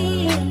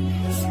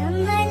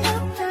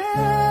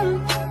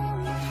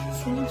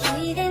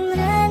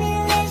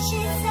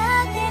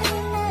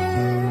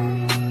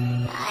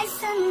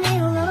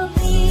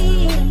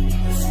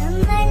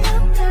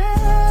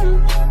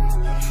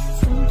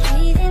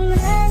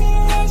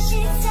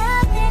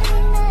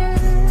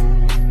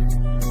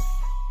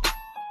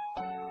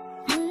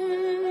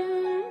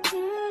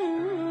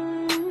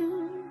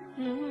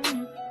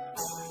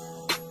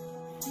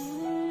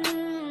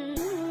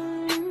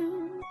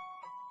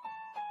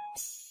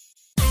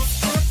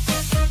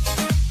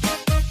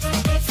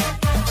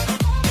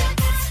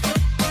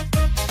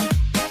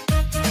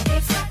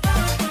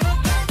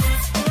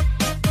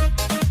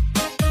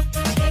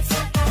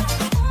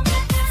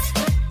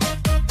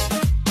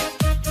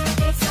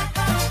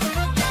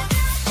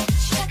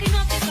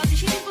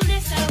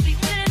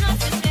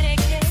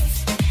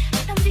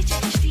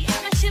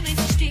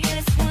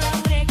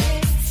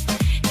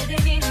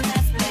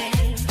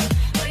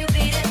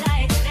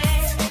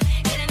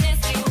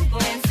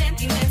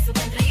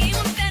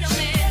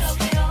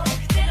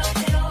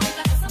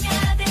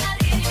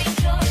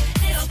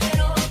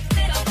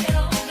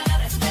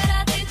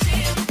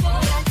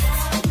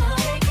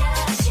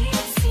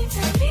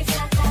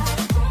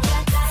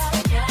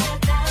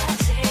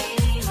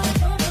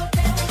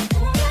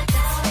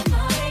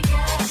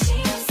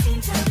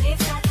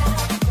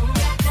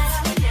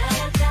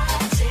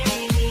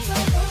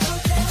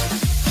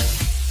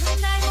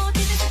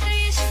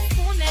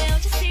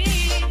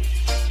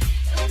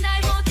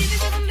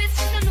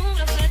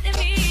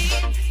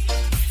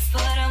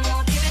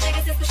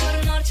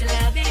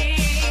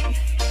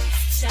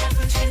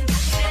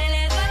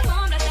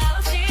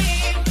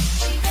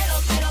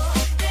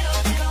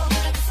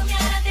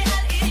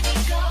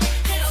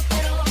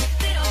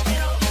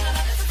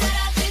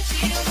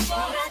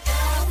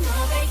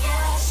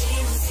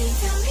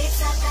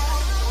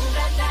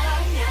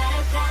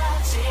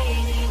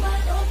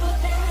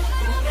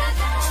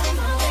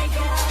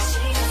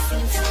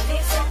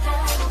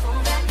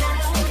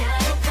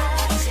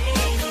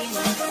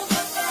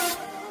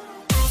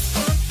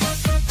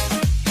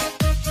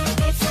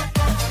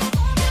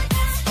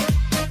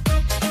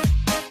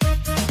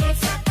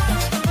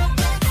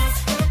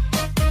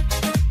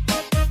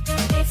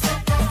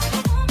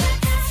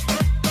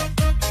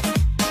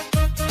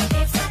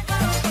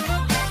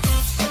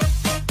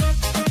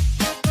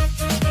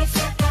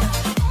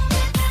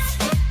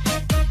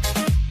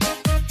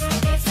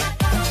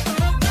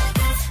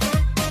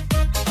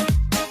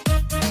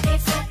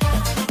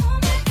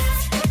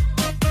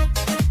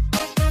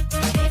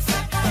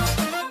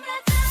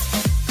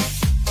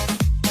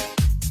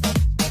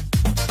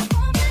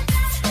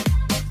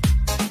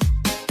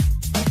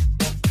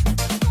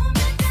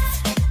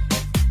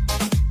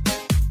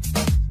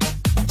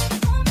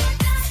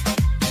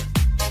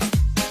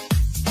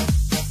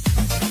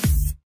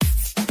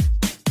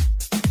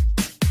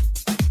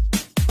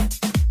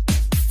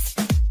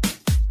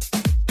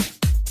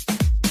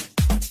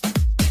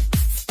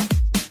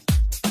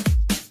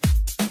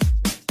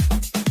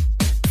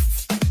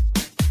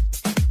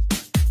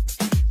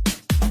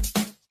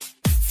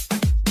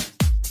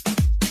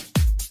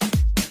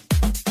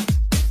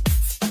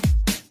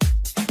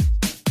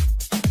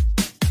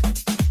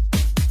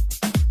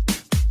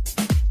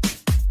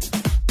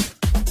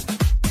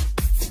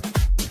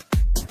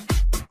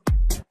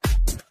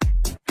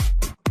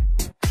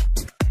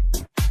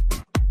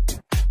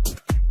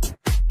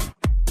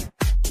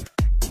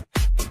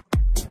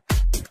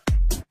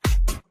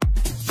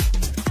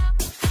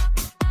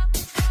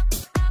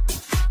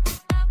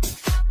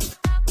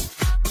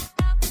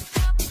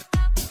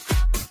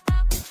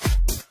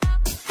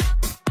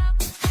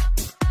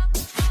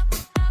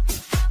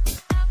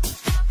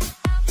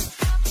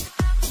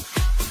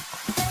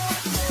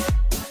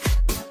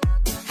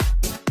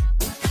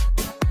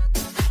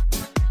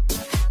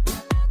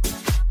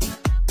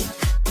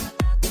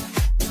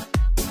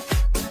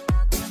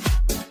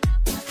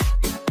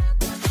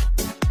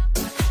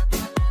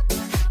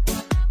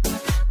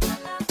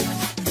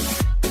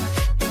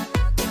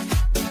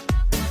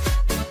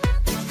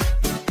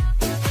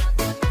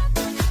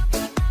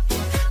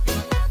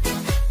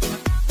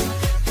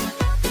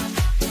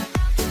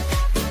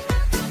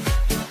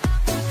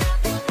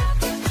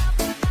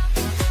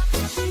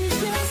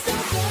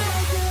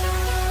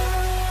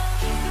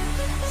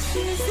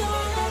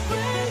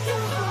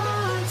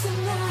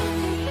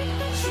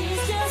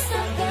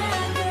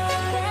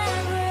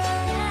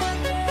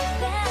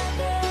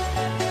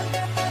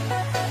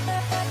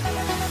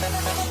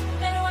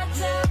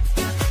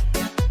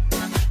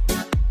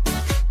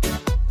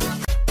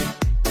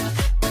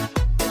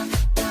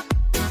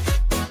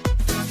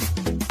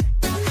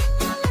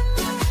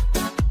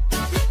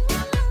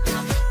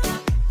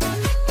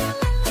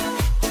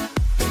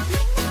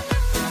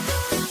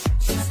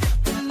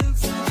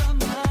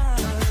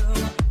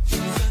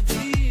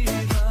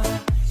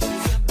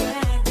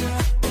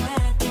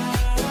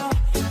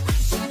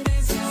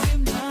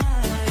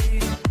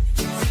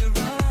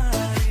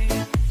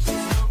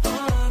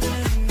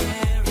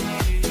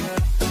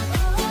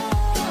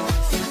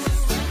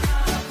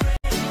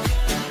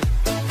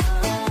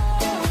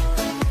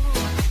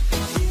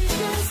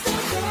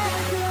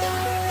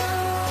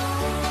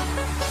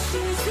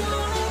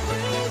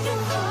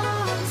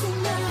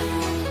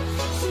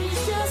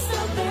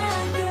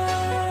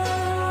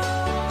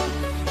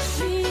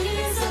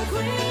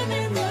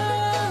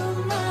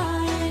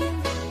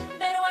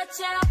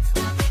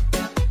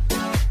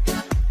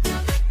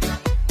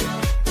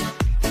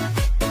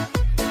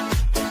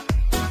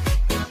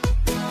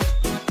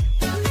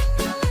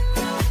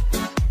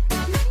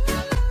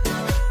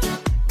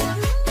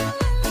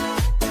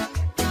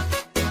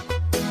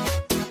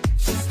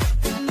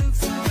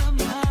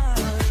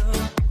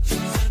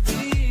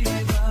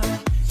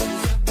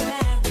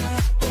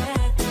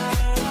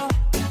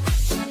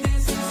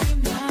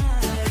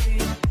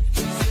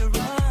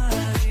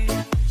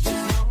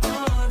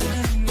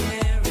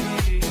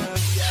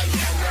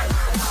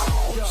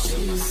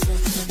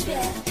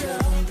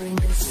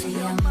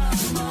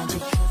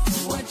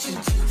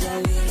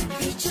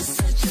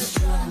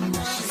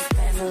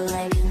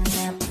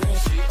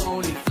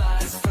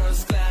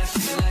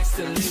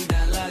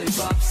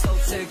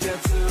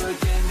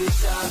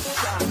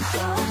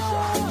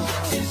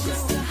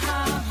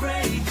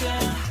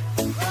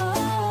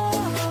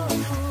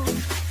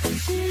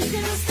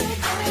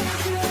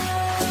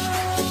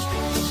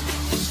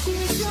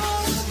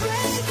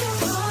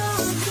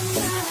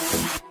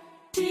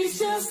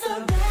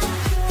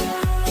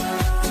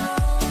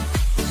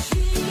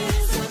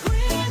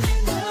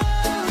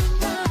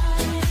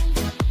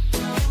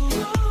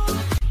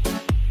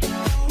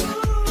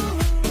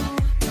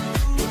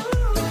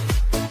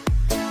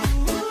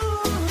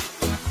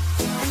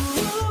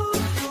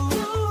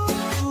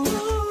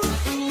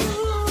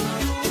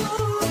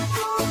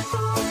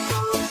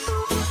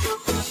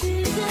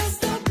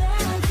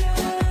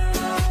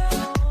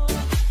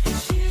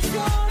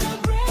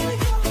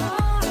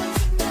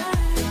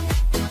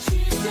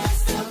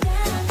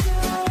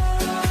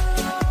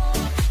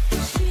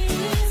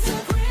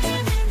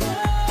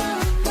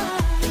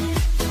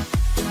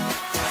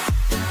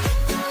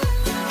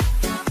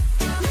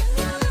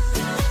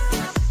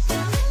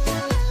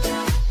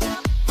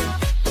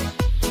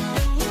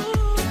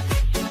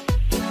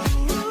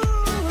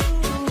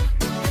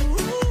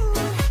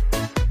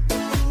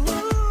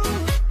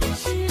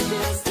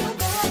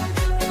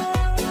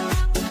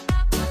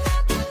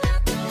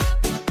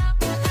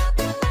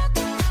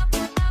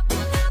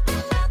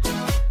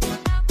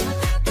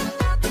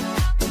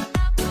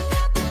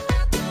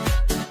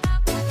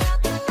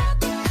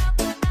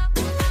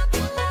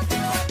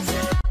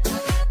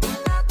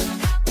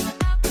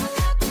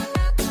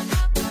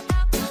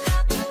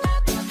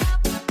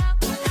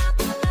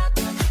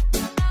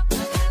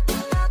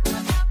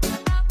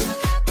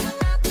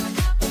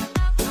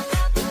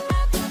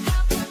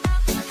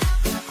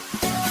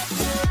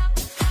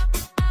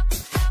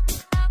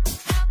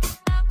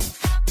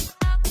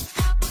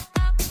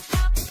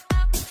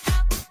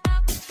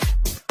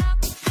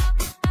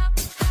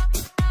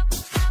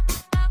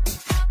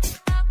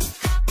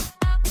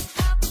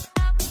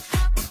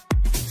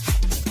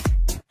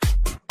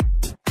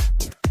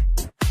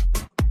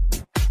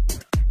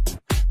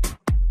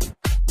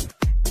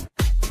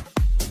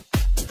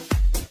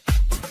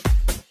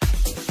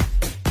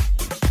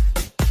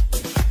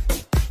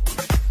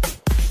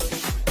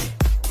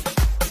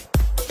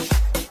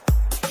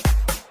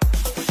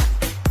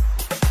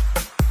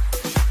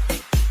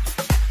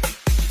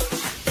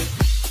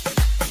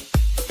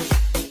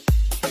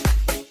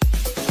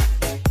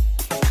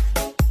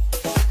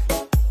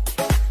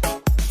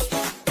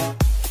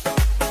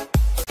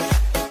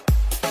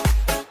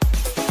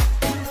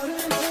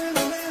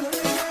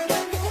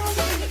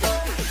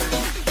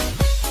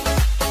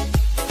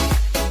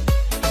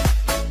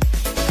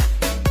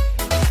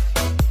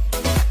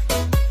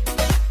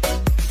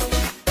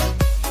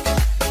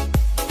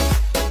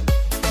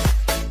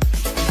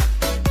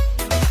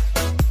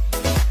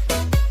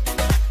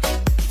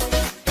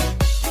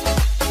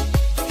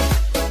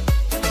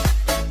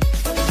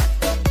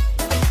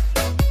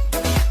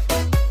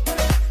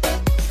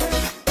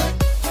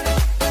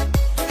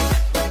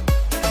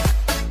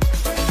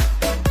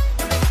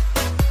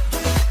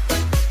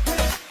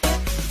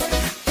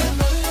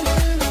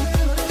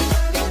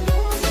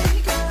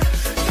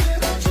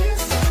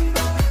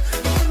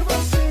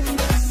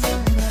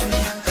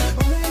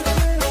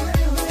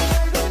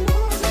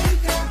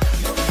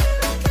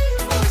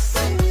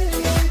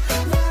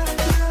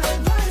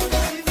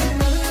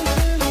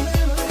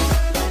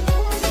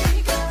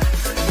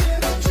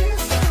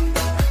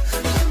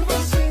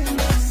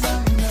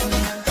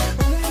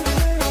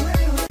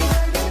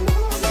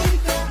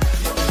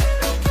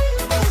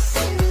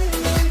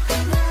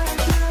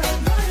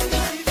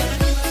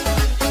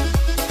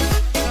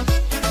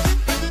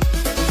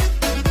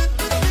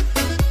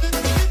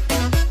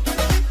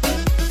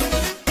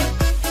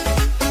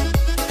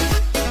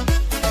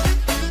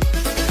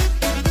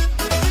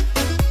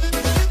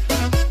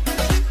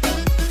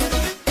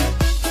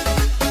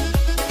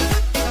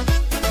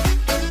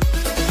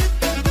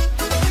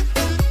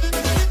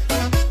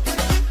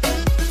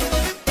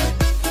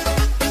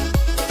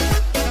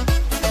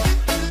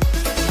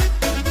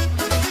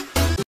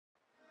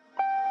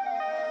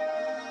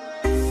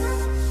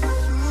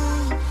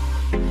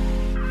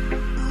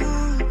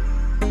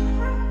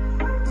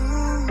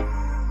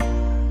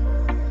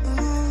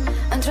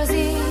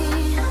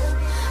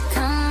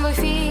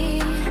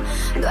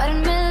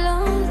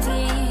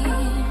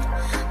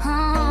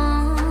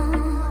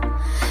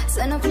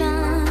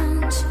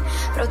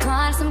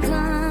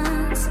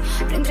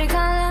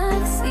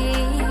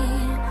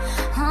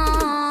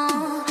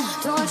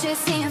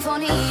 dulce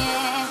sinfonie.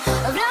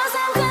 Vreau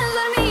să-mi cânti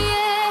doar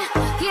mie,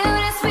 eu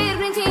respir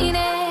prin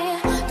tine,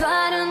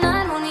 doar în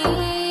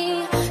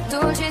armonie.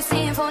 Dulce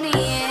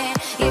sinfonie,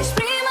 ești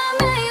prima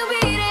mea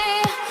iubire,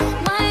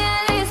 mai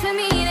ales pe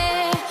mine,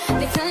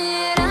 de când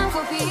eram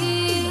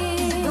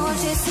copii.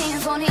 Dulce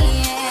sinfonie.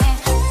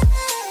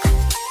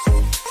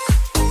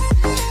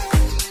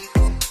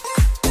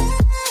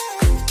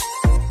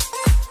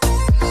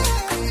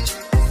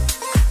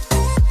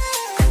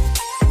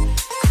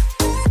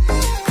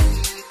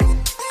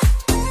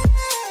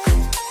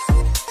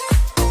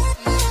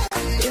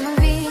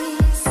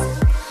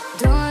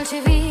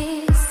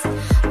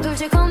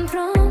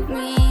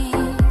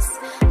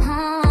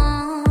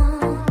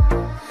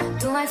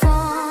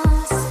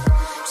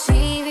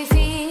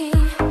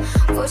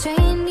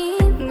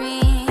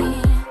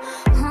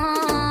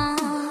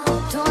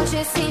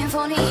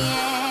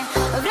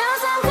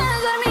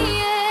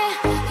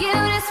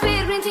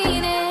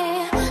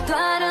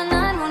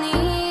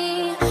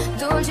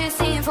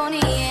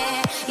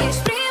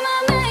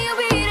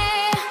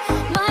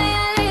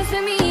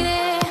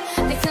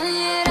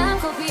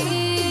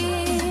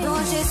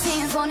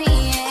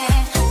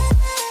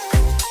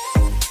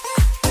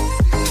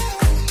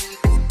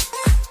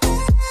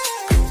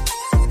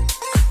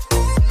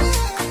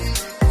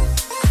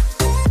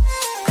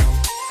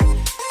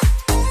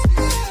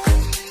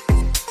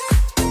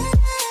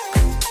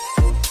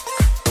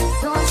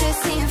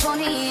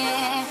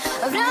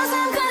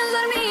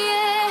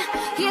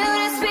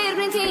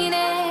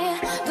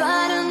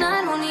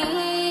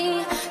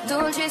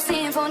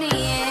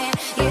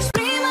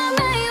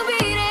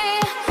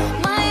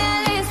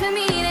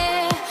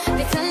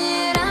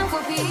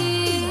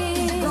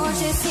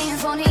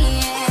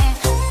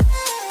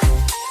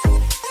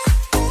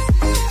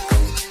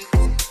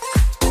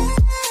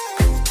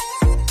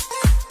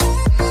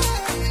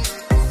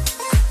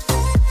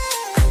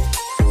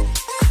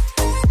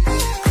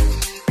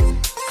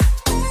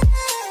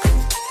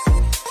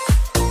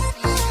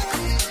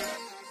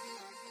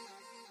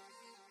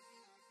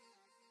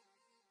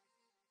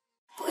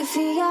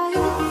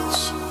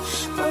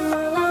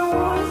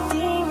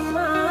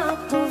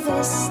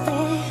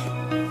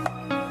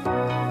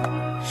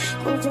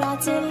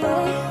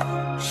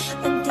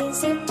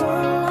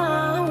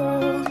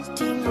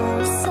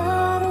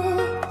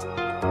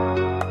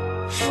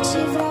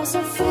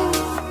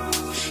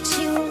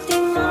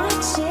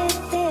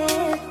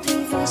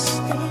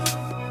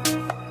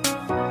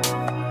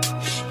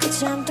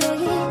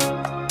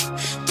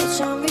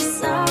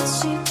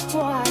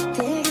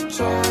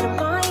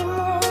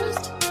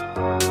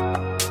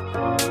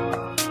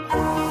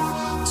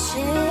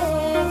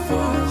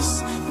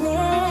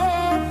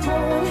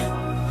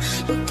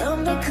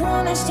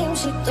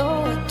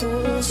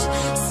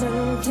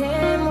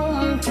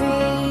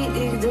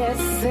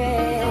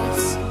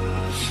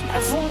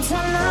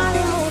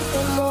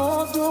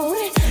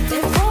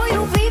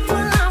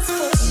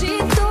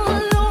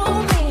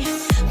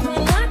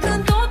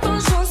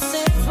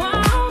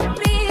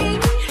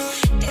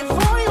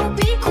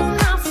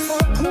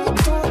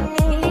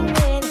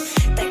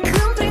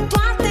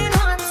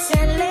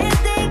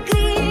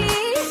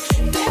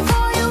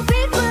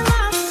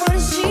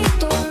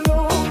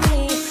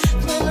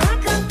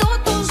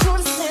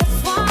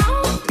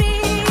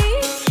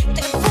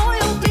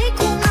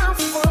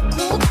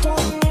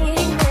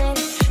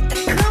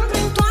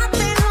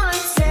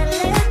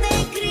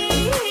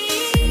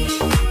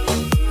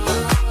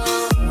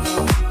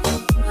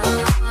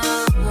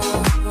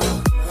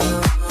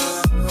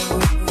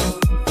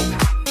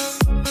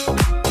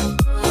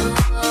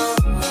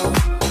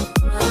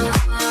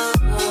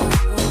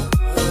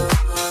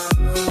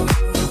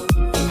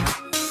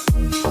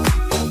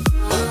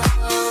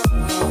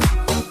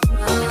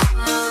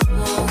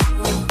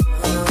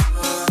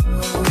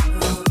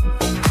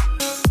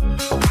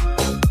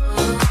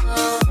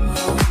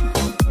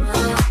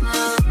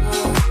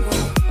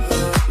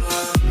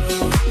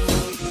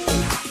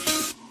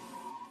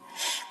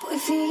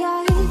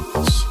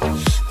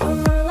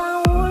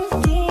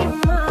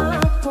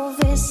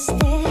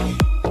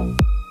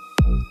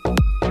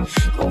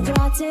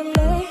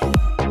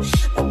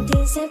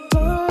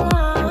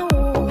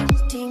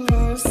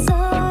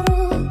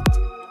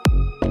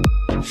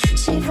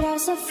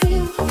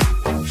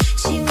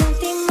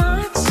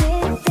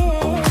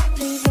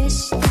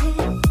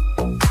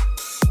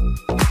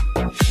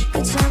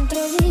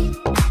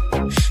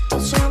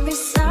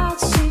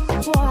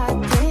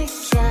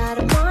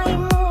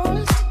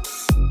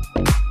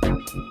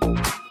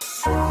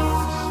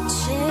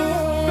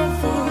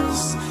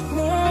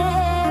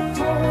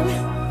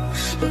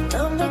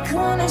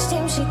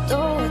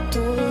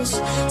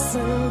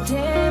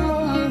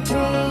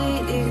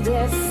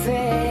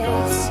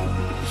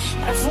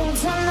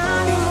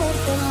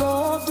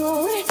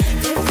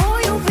 Te voi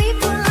iubi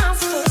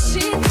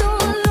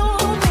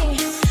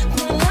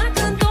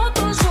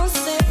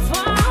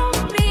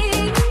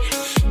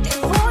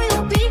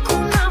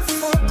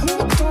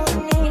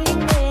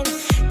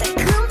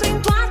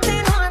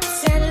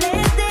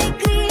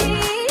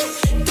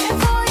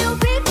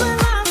până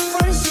la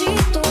sfârșit.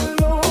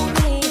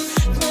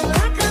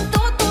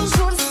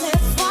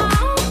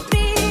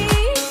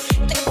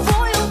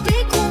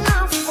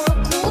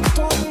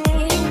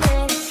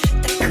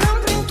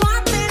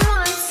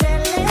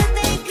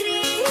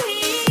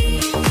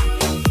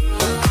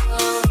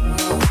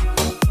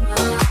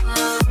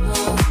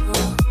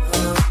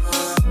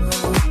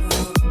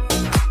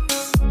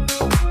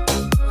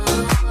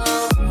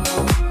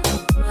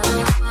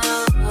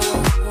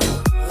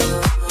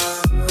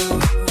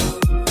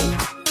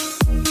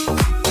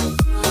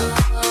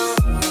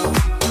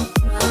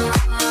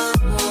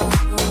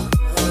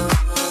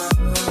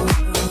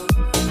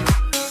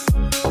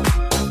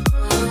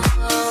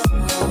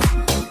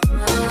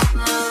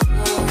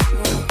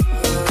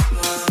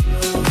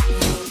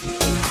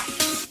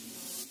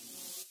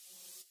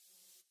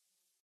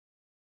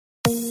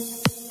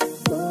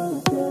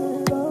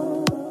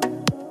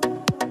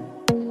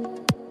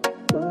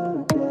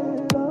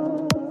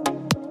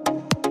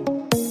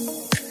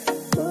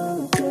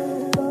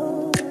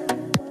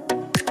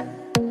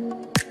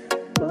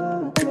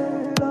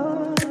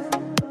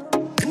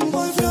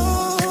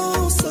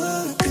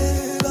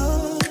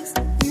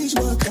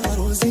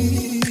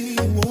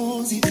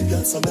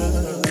 viața mea.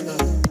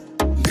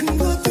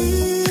 Lângă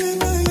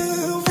tine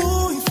eu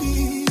voi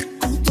fi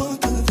cu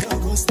toată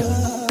dragostea.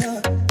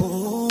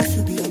 Of,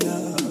 iubirea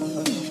mea,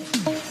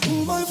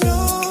 nu mai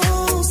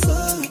vreau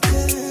să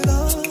te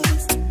las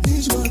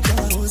nici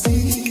măcar o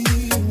zi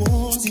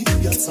din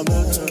viața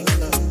mea.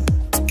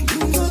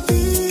 Lângă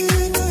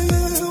tine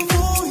eu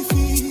voi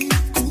fi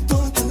cu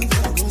toată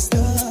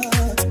dragostea.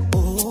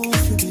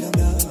 Of, iubirea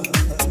mea.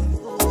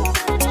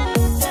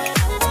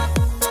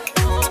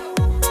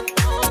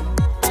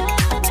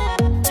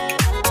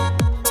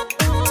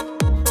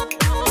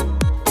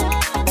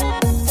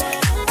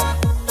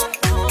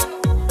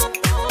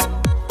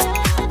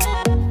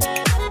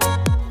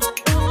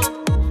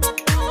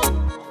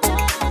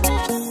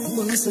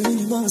 Mă lăsă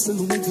inima să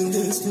nu mă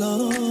gândesc la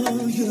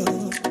ea.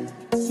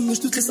 Nu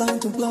știu ce s-a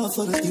întâmplat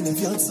fără tine în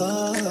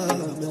viața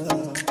mea.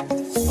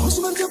 Aș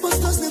merge pe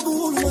străzi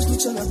nebun, m-aș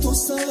duce la tot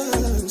să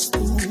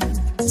știu.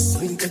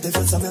 Să intre de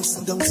viața mea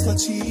să-mi dea un sfat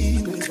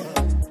cineva.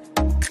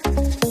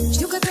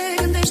 Știu că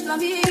te gândești la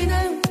mine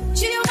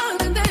și eu mă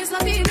gândesc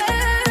la tine.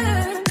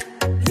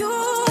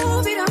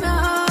 Iubirea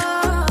mea,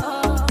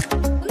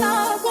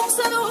 n-am cum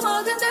să nu mă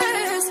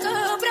gândesc, că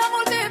prea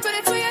mult te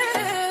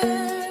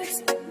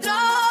prețuiesc.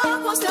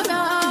 Dragostea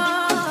mea,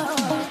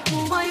 nu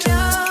mai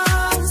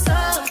vreau să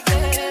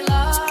te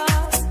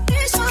las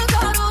nici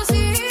măcar o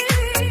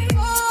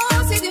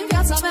zi din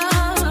viața mea.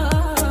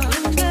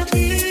 Lângă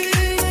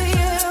tine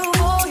eu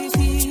voi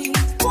fi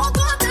cu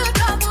toată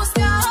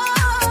dragostea.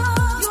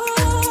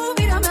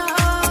 Iubirea mea,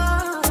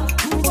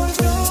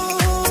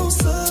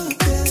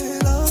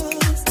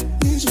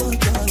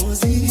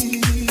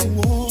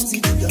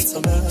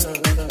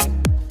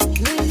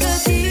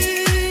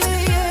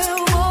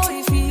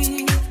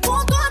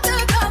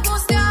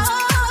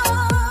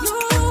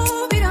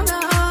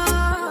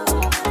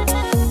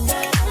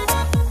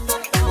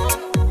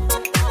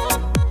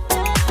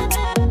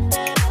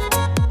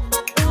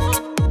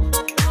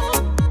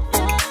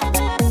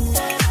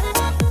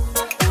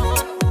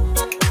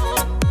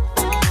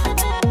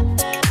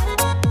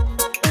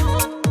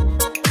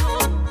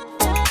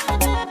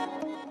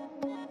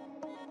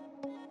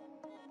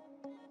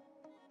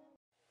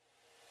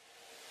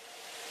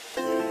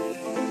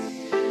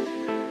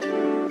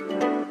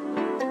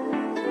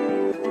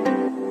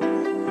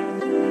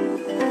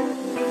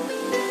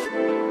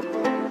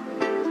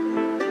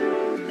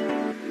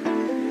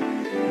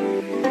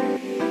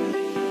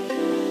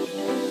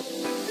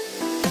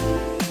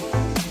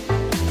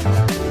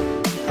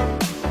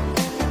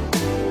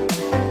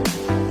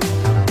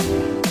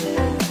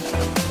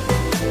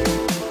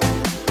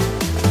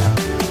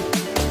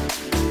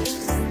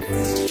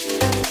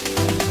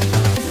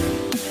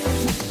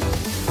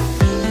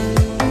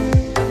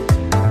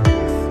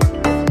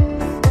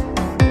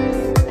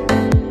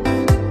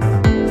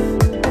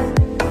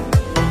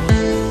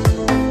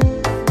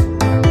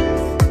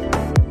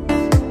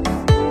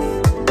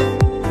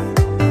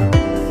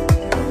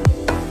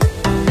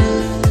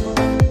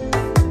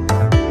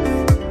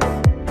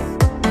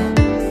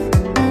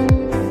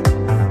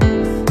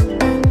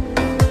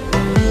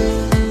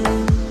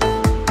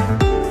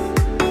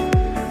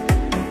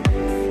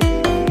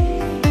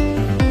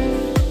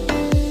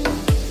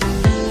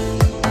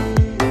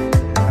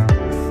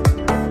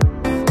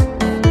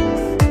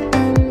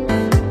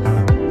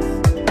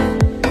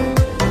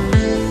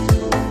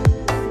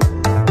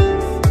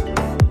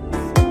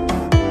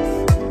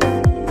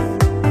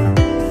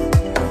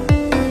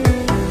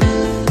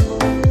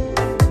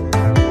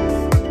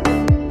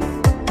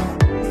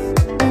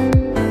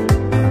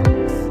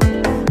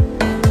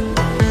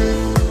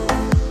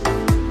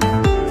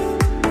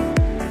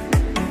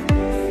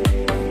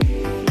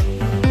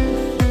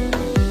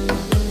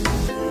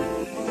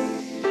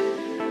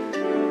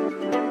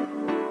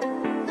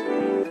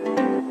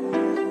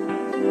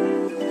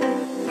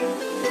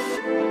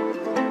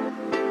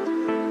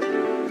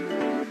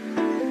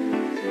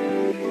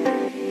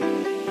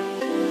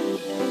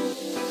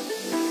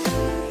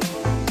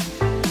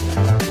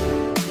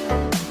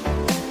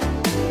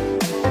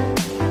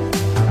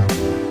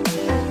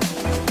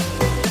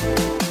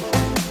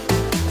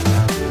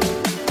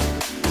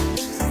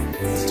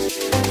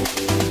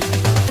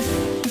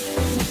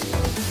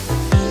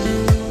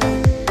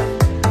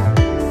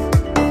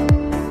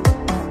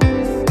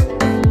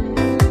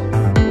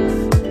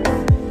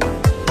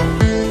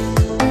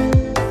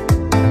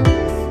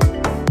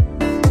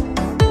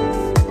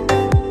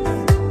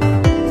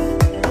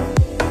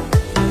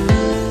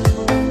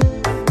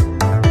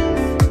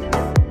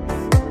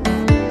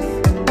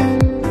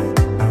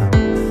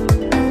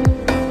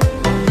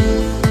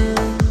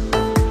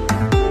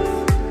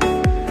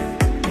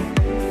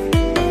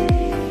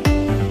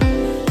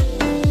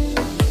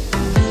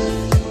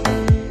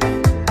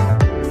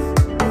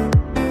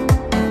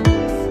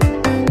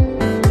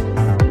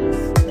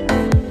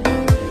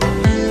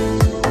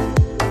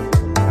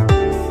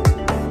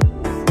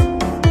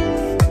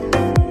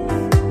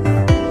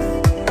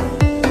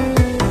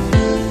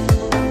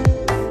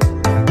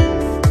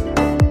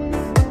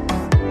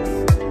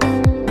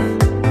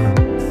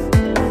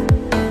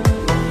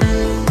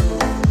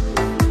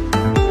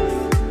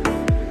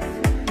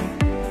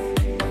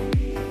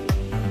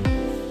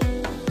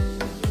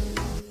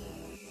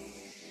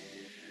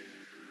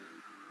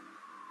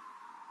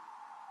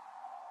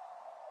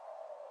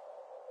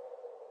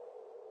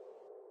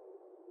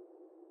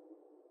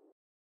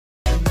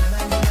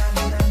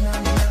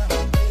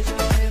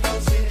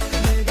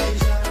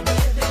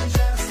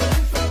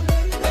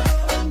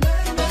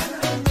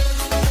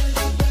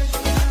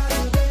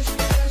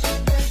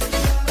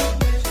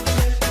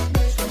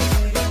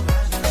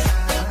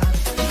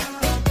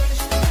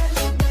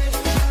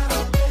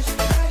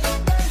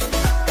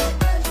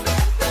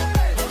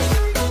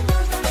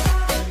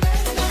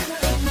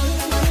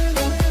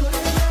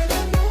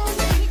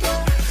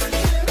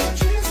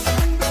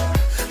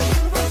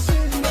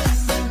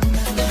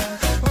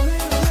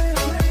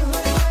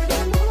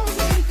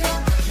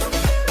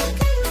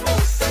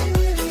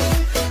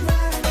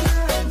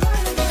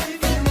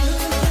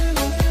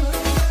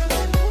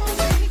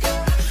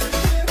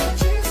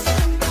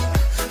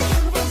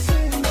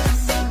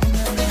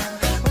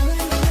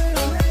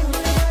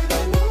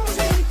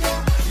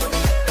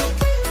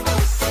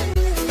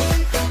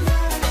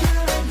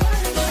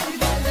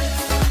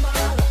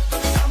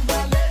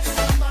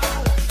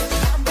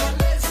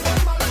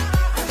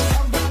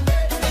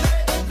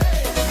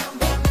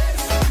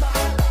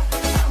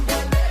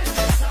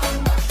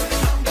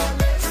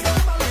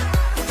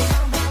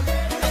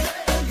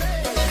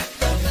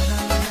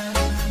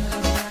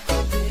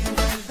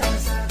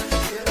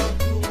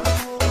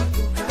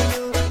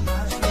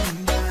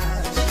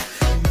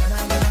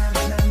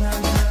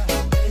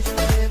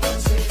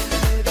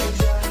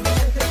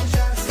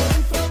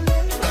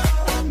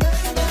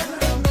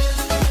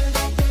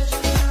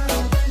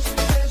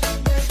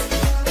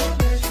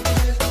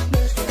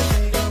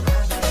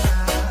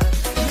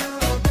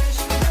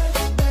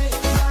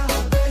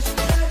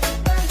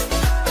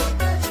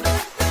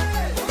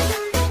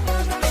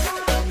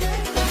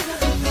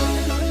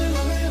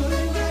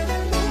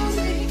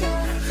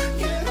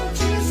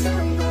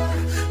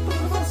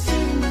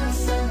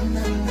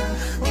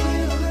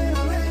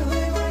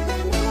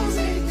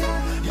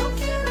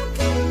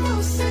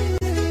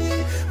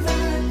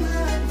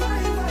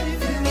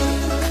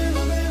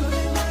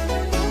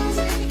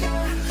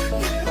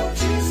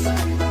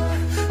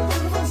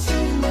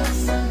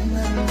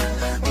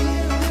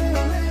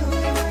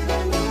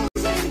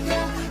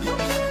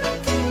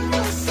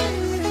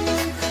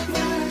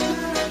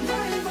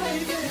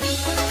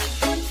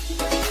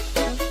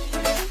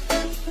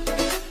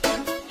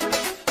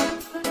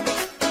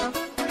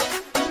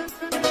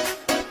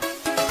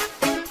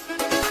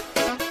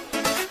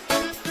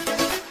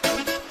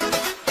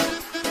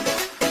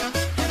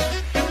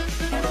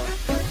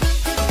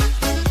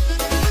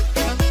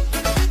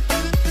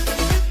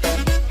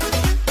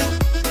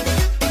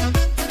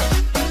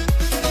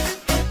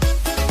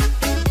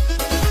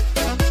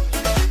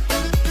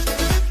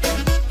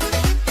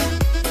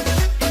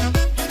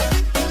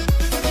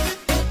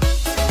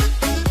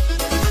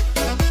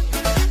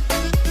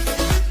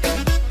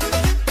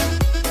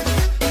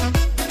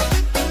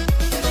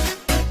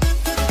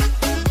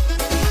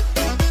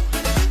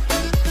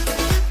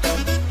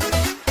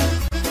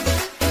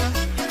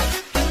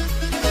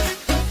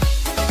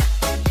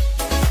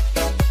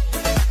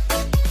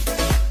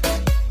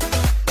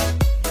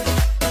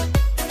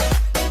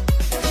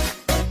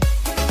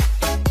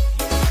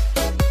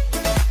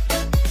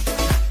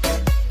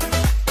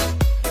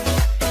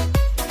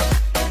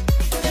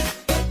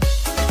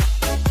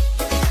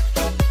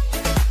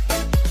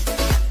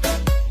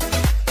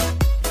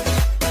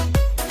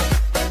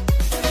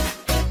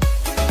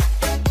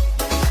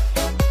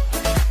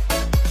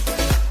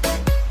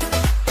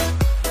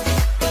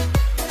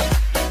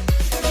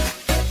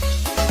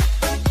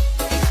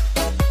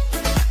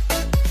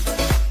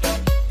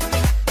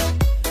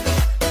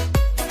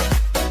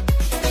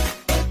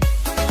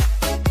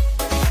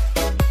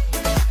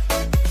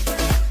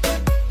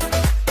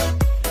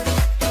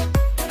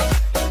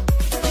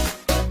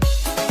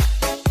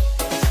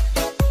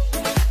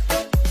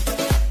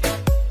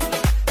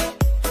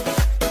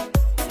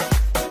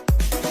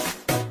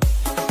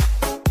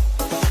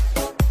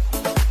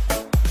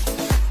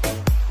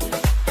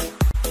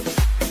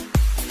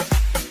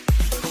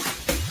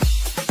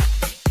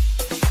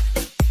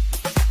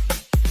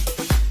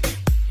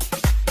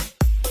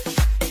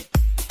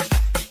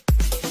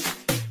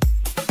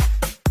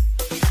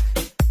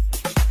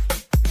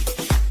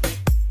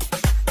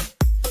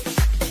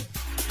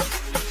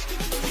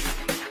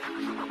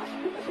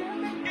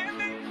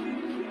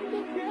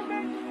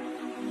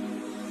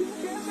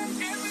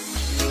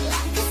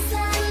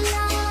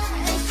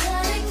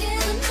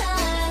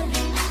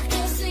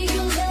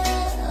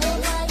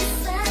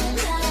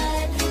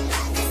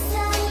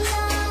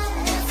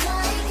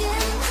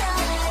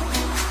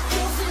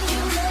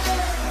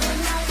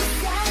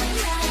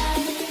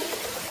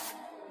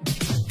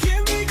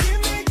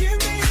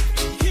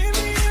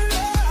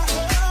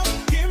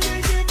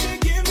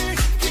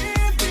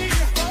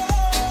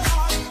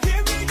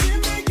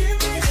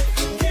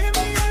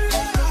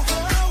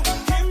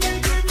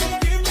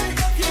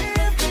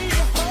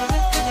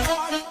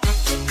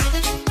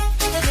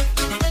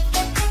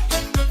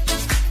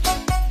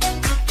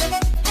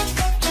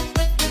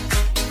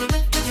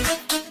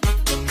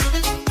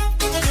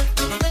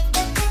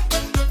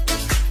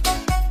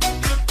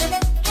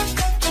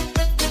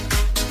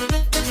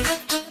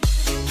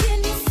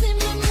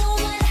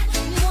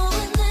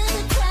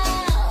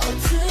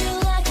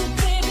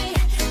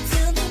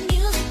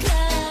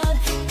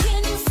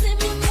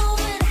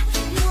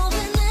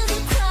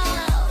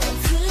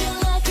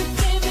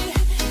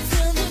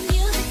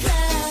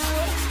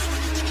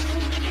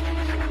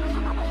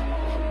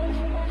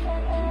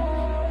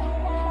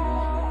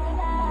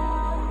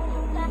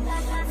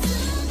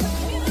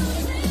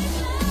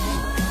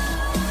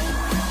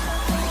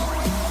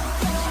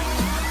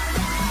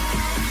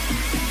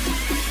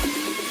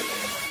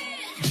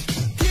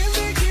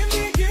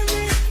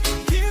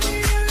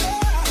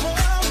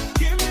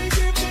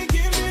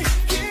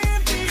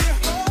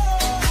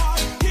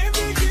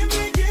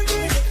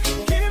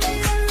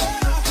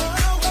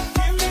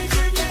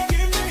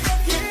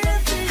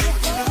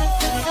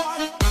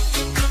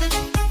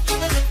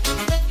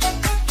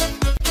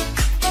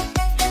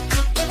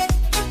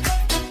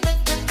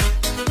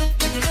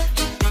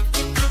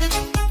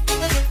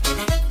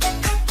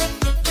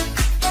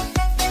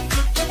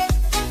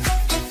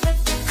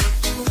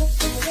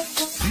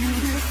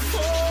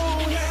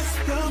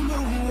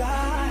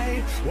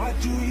 Why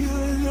do you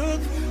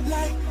look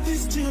like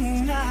this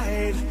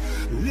tonight?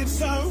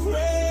 Lips are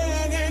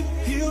red and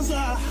heels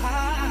are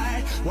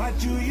high. Why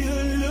do you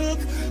look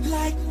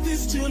like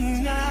this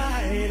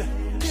tonight?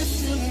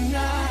 It's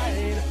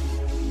tonight.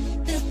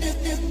 It's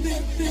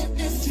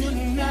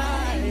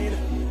tonight.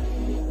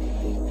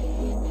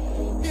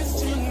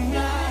 It's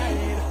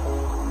tonight.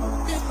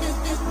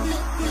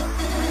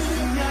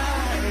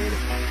 Tonight.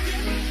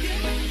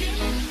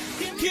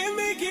 Give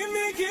me, give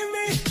me, give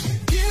me,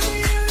 give me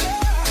your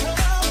love.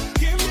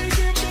 Give me,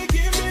 give me,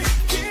 give me,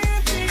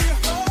 give me your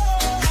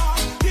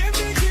heart. Give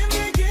me, give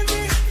me, give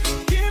me,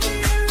 give me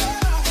your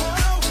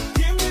love.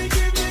 Give me,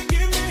 give me,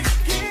 give me,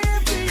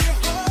 give me your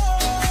heart.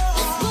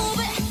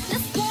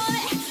 Let's move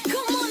it,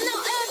 come on now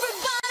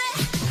everybody.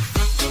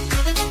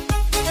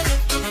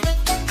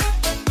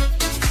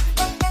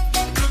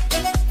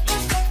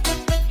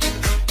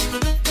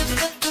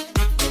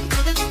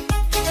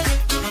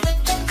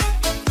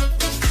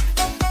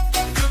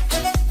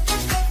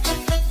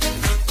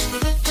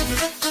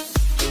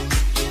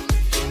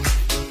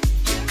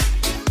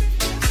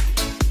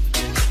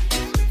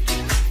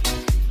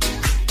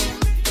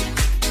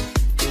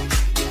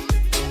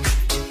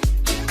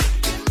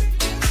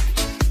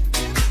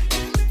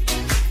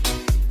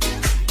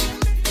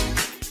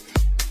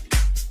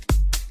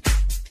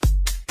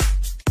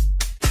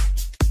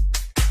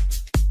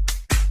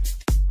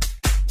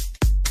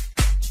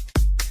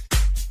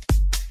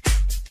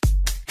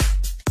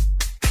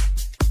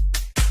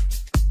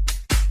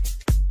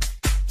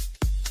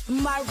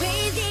 My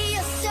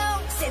radio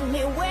song send me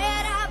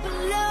where I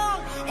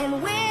belong,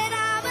 and where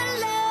I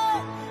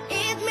belong,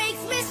 it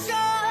makes me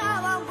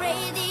strong. My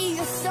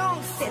radio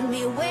song send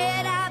me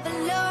where I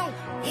belong,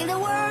 in the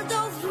world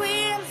of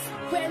dreams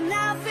where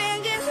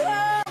nothing is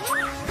wrong.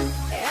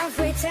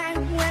 Every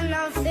time when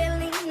I'm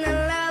feeling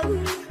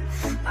alone,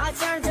 I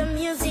turn the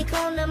music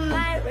on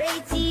my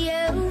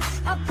radio.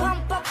 I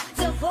pump up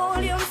the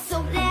volume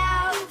so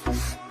loud,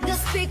 the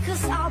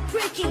speakers are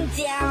breaking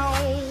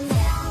down.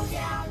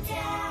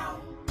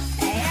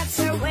 It's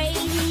a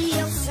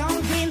radio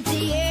song in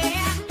the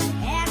air,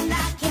 and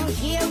I can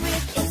hear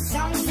it, it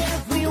sounds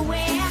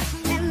everywhere.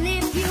 And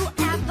if you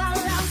ever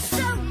love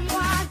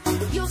someone,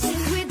 you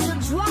sing with the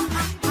drum,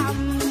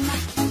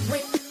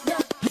 with the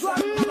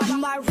drum.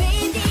 My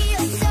radio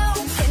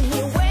song send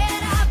me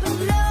where I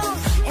belong,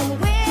 and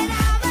where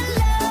I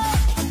belong,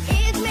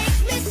 it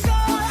makes me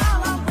strong.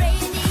 My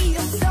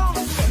radio song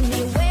send me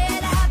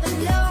where I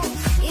belong,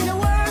 in a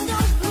world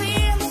of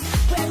dreams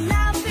where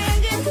nothing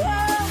is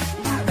wrong.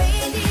 My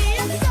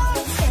radio song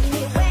send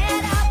me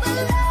where I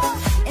belong,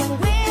 and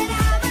where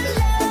I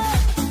belong,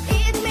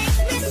 it makes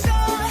me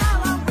strong.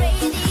 My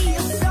radio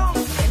song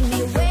send me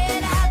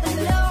where I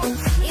belong,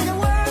 in a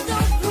world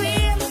of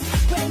dreams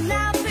where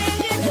nothing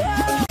is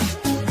wrong.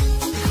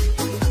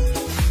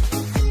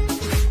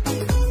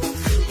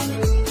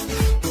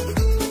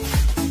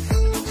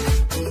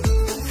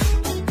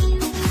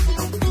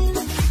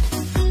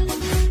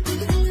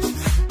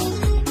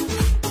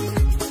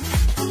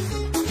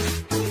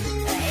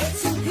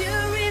 It's a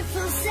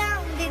beautiful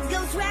sound, it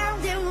goes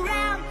round and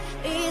round.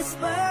 It's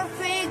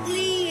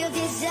perfectly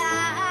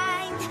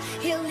designed.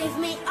 He'll lift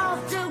me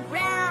off the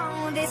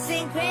ground. It's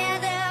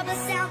incredible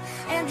sound,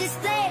 and it's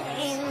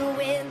playing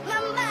with my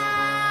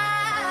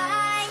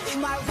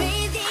mind. My